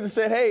Lord Jesus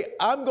said, hey,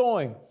 I'm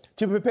going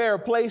to prepare a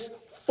place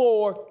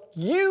for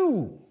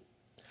you,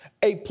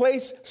 a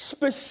place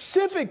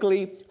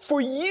specifically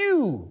for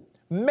you,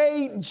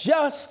 made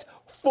just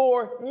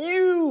for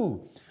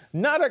you.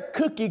 Not a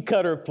cookie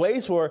cutter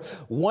place where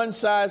one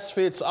size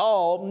fits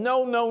all.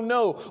 No, no,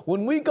 no.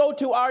 When we go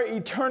to our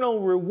eternal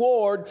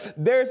reward,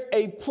 there's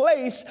a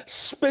place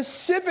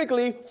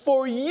specifically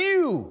for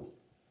you.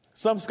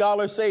 Some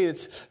scholars say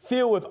it's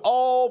filled with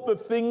all the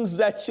things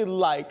that you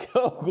like.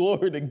 Oh,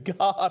 glory to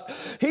God.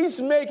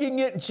 He's making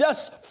it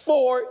just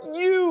for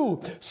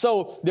you.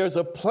 So there's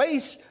a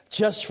place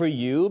just for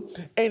you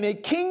and a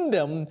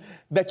kingdom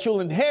that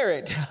you'll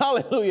inherit.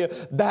 Hallelujah.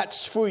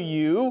 That's for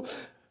you.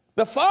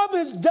 The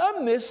Father's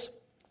done this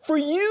for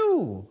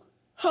you.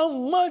 How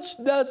much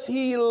does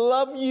he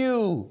love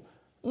you?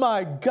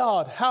 My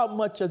God, how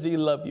much does he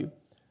love you?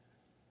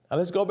 Now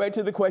let's go back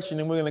to the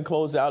question and we're going to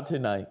close out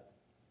tonight.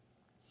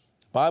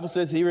 Bible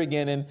says here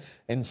again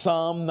in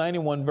Psalm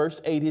 91 verse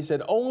 8, he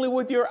said, only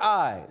with your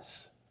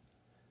eyes,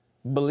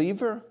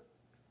 believer,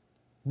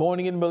 born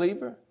again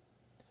believer.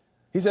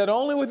 He said,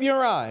 only with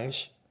your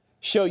eyes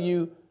shall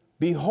you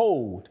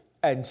behold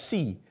and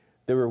see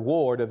the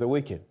reward of the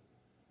wicked.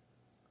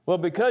 Well,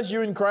 because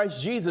you're in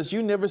Christ Jesus,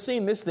 you've never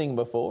seen this thing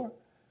before.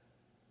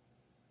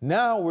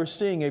 Now we're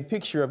seeing a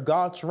picture of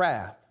God's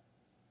wrath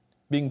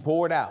being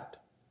poured out.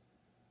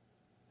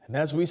 And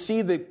as we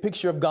see the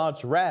picture of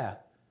God's wrath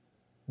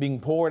being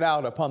poured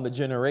out upon the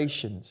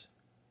generations,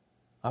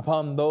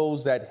 upon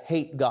those that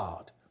hate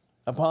God,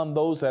 upon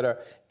those that are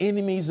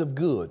enemies of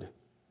good,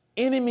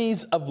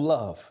 enemies of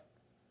love,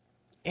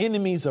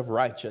 enemies of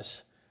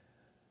righteous.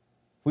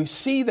 We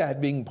see that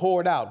being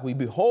poured out. We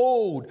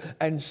behold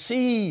and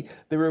see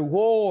the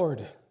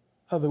reward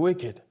of the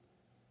wicked.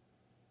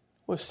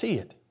 We'll see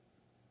it.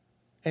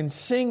 And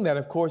seeing that,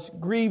 of course,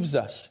 grieves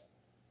us.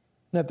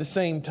 And at the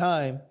same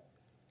time,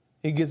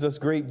 it gives us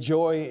great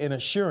joy and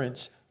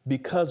assurance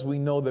because we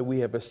know that we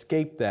have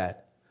escaped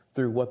that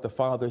through what the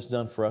Father's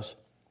done for us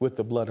with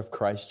the blood of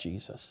Christ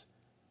Jesus.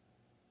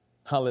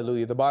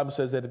 Hallelujah. The Bible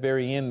says at the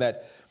very end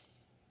that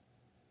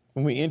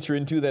when we enter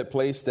into that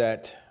place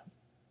that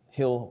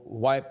he'll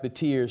wipe the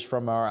tears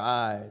from our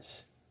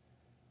eyes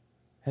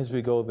as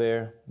we go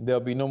there.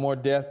 There'll be no more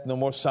death, no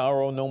more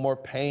sorrow, no more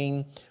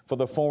pain, for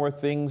the former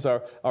things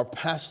are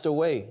passed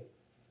away.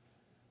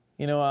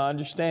 You know, I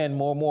understand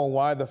more and more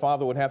why the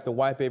Father would have to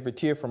wipe every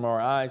tear from our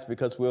eyes,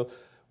 because we'll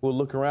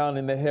look around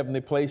in the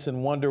heavenly place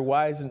and wonder,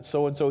 why isn't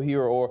so-and-so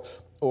here,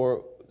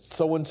 or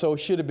so-and-so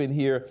should have been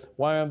here.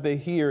 Why aren't they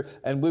here?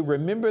 And we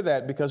remember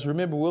that, because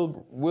remember,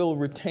 we'll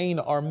retain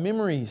our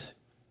memories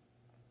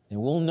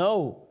and we'll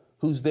know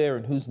who's there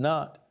and who's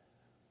not.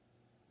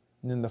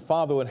 And then the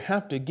Father would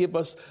have to give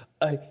us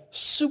a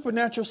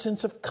supernatural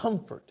sense of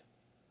comfort.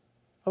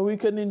 Or we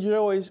couldn't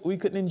enjoy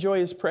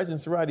his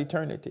presence throughout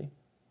eternity.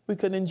 We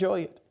couldn't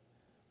enjoy it.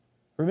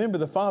 Remember,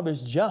 the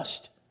Father's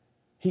just.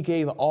 He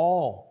gave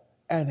all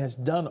and has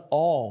done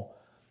all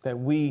that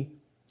we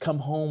come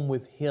home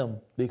with him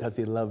because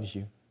he loves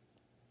you.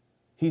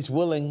 He's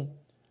willing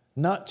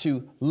not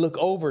to look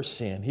over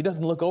sin. He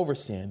doesn't look over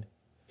sin.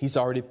 He's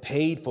already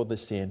paid for the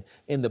sin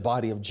in the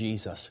body of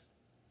Jesus.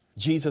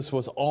 He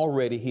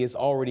has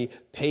already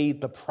paid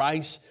the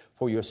price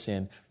for your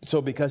sin. So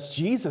because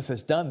Jesus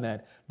has done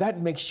that, that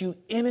makes you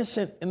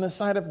innocent in the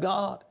sight of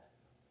God.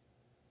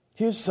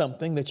 Here's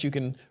something that you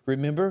can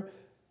remember.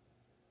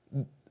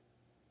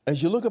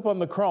 As you look upon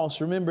the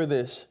cross, remember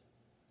this,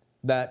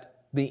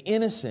 that the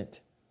innocent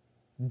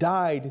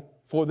died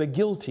for the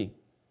guilty,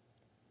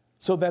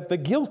 so that the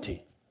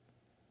guilty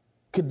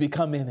could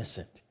become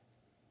innocent.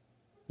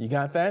 You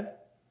got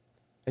that?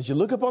 As you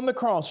look upon the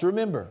cross,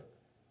 remember,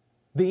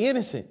 the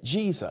innocent,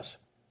 Jesus,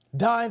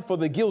 died for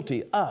the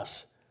guilty,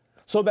 us,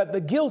 so that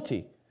the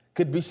guilty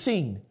could be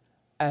seen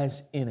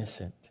as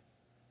innocent.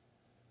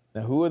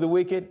 Now, who are the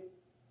wicked?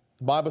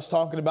 The Bible's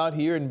talking about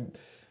here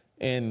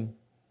in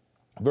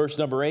verse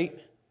number 8.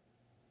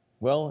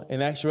 Well,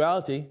 in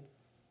actuality,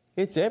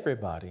 it's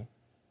everybody.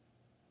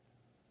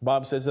 The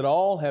Bible says that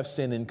all have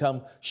sinned and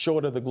come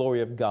short of the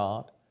glory of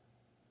God.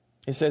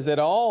 It says that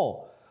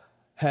all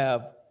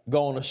have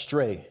gone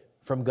astray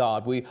from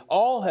God. We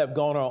all have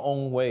gone our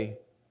own way.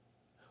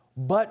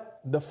 But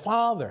the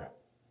Father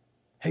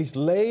has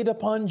laid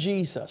upon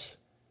Jesus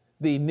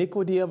the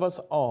iniquity of us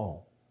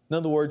all. In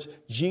other words,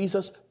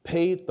 Jesus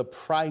paid the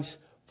price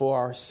for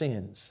our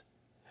sins.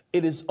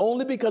 It is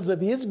only because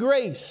of his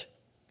grace,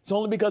 it's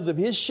only because of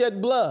his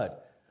shed blood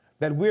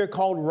that we're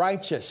called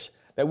righteous,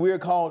 that we're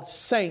called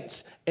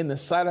saints in the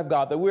sight of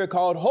God, that we're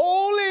called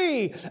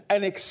holy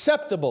and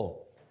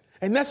acceptable.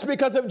 And that's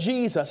because of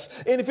Jesus.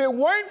 And if it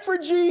weren't for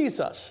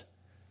Jesus,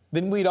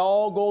 then we'd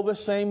all go the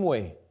same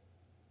way.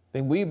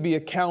 Then we'd be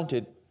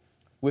accounted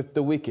with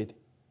the wicked,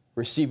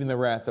 receiving the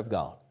wrath of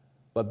God.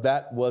 But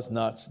that was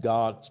not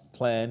God's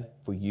plan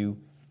for you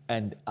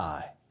and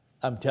I.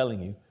 I'm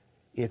telling you,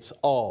 it's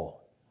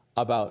all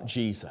about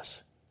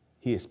Jesus.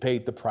 He has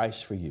paid the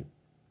price for you.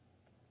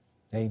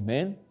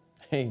 Amen.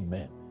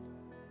 Amen.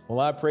 Well,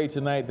 I pray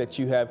tonight that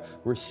you have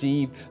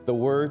received the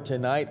word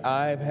tonight.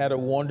 I've had a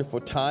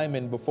wonderful time.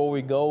 And before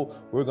we go,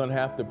 we're going to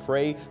have to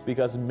pray,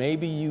 because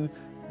maybe you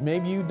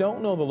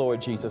don't know the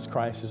Lord Jesus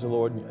Christ as the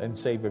Lord and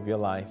Savior of your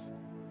life.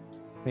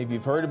 Maybe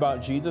you've heard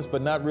about Jesus,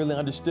 but not really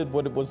understood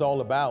what it was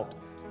all about.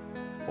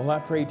 Well, I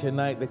pray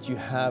tonight that you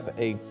have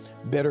a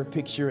better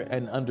picture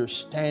and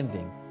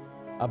understanding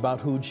about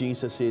who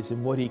Jesus is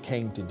and what he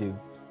came to do.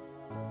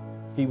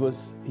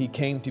 He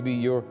came to be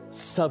your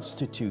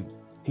substitute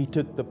He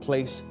took the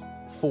place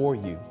for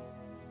you.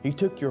 He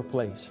took your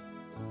place.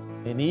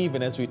 And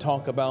even as we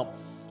talk about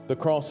the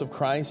cross of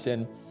Christ,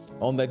 and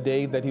on that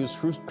day that he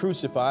was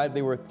crucified,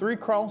 there were 3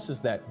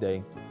 crosses that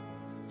day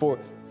for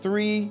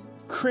 3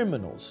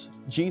 criminals.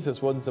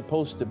 Jesus wasn't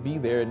supposed to be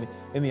there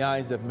in the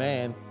eyes of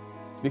man,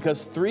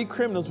 because 3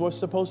 criminals were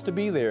supposed to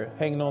be there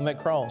hanging on that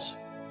cross.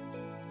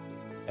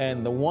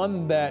 And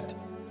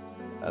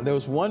there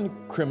was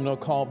one criminal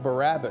called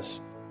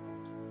Barabbas.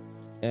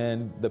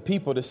 And the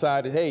people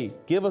decided, hey,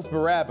 give us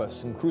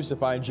Barabbas and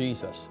crucify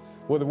Jesus.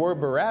 Well, the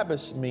word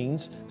Barabbas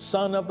means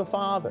son of the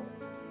Father.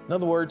 In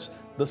other words,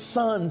 the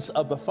sons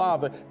of the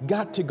Father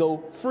got to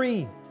go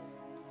free.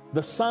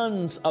 The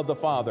sons of the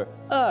Father,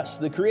 us,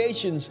 the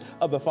creations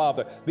of the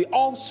Father, the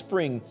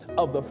offspring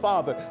of the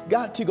Father,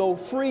 got to go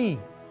free.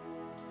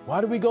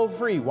 Why did we go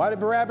free? Why did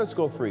Barabbas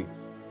go free?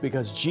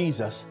 Because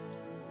Jesus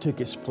took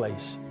his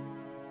place.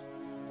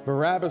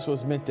 Barabbas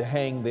was meant to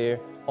hang there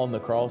on the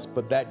cross,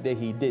 but that day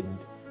he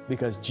didn't,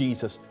 because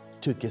Jesus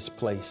took his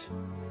place.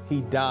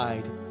 He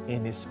died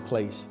in his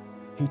place.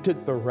 He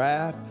took the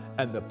wrath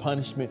and the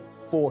punishment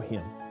for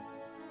him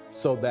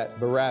so that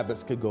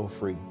Barabbas could go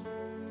free.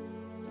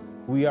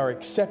 We are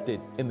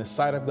accepted in the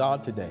sight of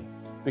God today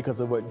because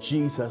of what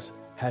Jesus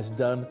has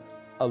done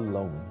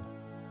alone.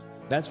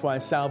 That's why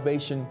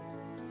salvation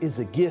is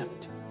a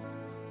gift.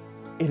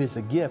 It is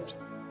a gift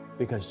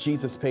because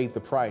Jesus paid the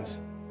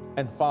price,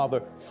 and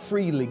Father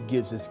freely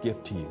gives this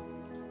gift to you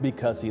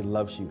because he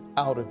loves you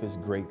out of his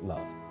great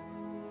love.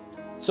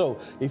 So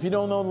if you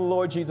don't know the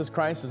Lord Jesus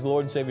Christ as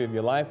Lord and Savior of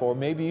your life, or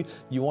maybe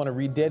you want to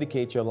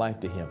rededicate your life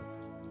to him,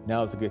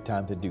 now is a good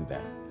time to do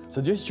that.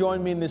 So just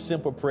join me in this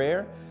simple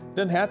prayer. It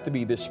doesn't have to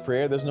be this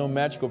prayer. There's no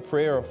magical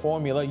prayer or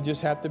formula. You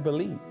just have to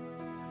believe.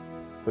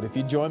 But if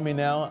you join me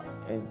now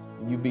and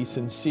you be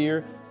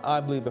sincere, I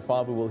believe the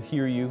Father will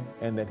hear you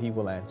and that he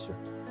will answer.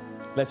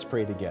 Let's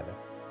pray together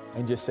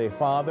and just say,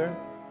 Father,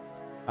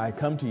 I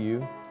come to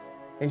you,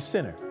 a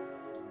sinner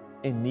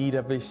in need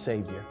of a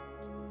Savior.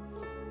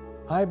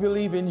 I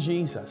believe in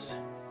Jesus.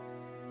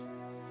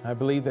 I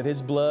believe that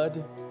his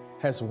blood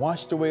has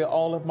washed away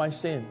all of my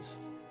sins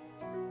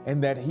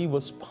and that he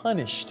was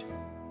punished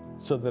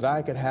so that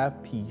I could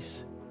have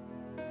peace.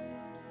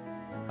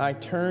 I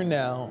turn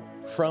now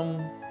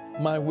from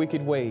my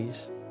wicked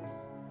ways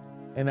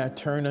and I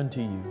turn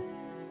unto you.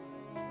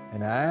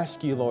 And I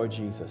ask you, Lord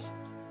Jesus,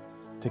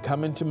 to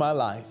come into my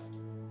life,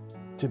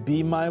 to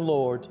be my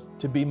Lord,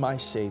 to be my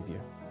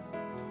Savior,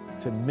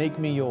 to make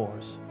me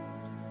yours.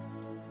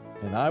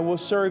 And I will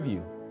serve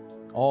you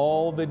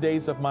all the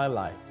days of my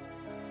life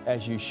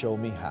as you show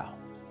me how.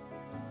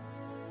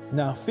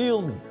 Now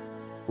fill me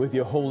with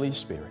your Holy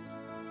Spirit,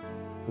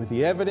 with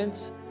the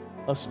evidence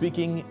of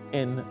speaking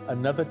in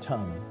another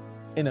tongue,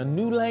 in a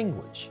new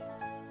language,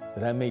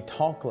 that I may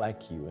talk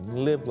like you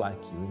and live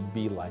like you and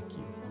be like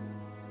you.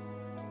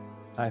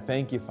 I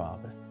thank you,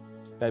 Father,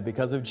 that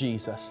because of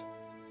Jesus,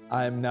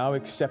 I am now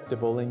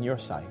acceptable in your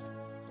sight,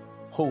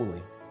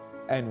 holy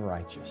and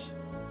righteous.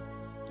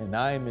 And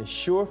I am as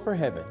sure for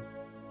heaven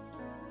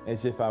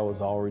as if I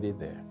was already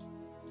there.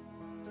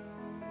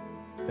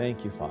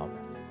 Thank you, Father,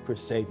 for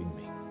saving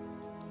me.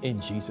 In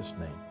Jesus'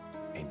 name,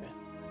 amen.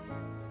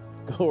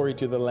 Glory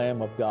to the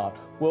Lamb of God.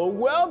 Well,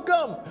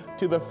 welcome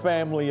to the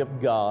family of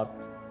God.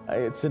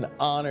 It's an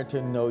honor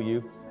to know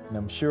you, and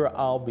I'm sure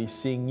I'll be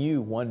seeing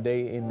you one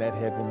day in that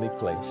heavenly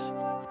place.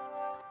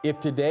 If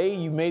today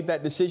you made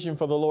that decision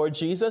for the Lord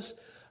Jesus,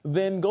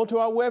 then go to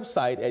our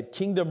website at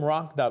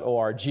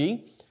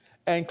kingdomrock.org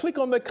and click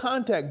on the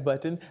contact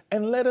button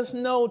and let us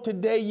know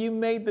today you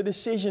made the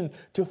decision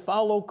to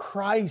follow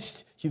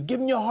Christ. You've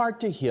given your heart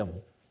to him.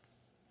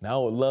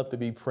 Now I would love to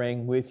be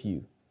praying with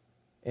you,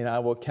 and I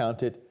will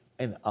count it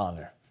an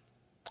honor.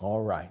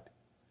 All right.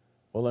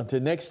 Well,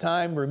 until next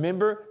time,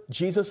 remember,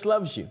 Jesus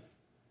loves you.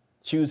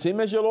 Choose him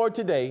as your Lord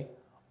today.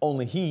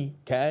 Only he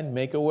can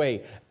make a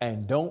way.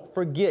 And don't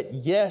forget,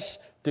 yes,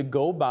 to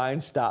go by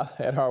and stop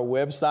at our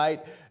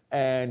website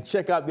and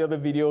check out the other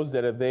videos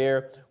that are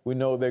there. We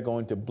know they're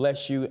going to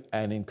bless you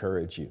and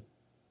encourage you.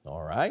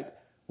 All right.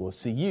 We'll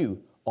see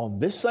you on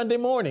this Sunday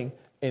morning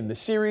in the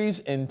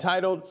series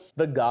entitled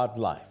The God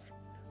Life.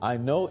 I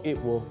know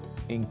it will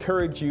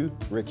encourage you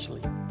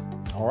richly.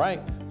 All right.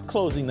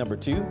 Closing number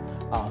 2.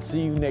 I'll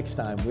see you next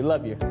time. We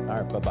love you. All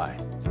right. Bye-bye.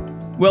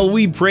 Well,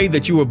 we pray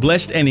that you were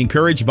blessed and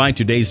encouraged by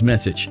today's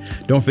message.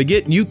 Don't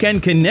forget, you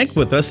can connect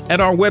with us at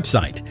our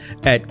website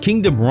at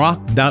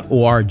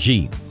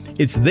kingdomrock.org.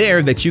 It's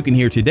there that you can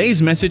hear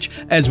today's message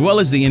as well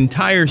as the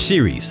entire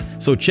series.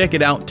 So check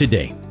it out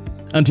today.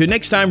 Until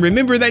next time,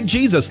 remember that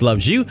Jesus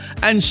loves you,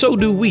 and so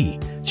do we.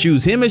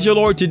 Choose him as your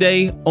Lord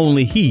today.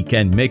 Only he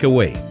can make a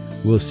way.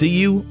 We'll see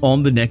you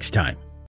on the next time.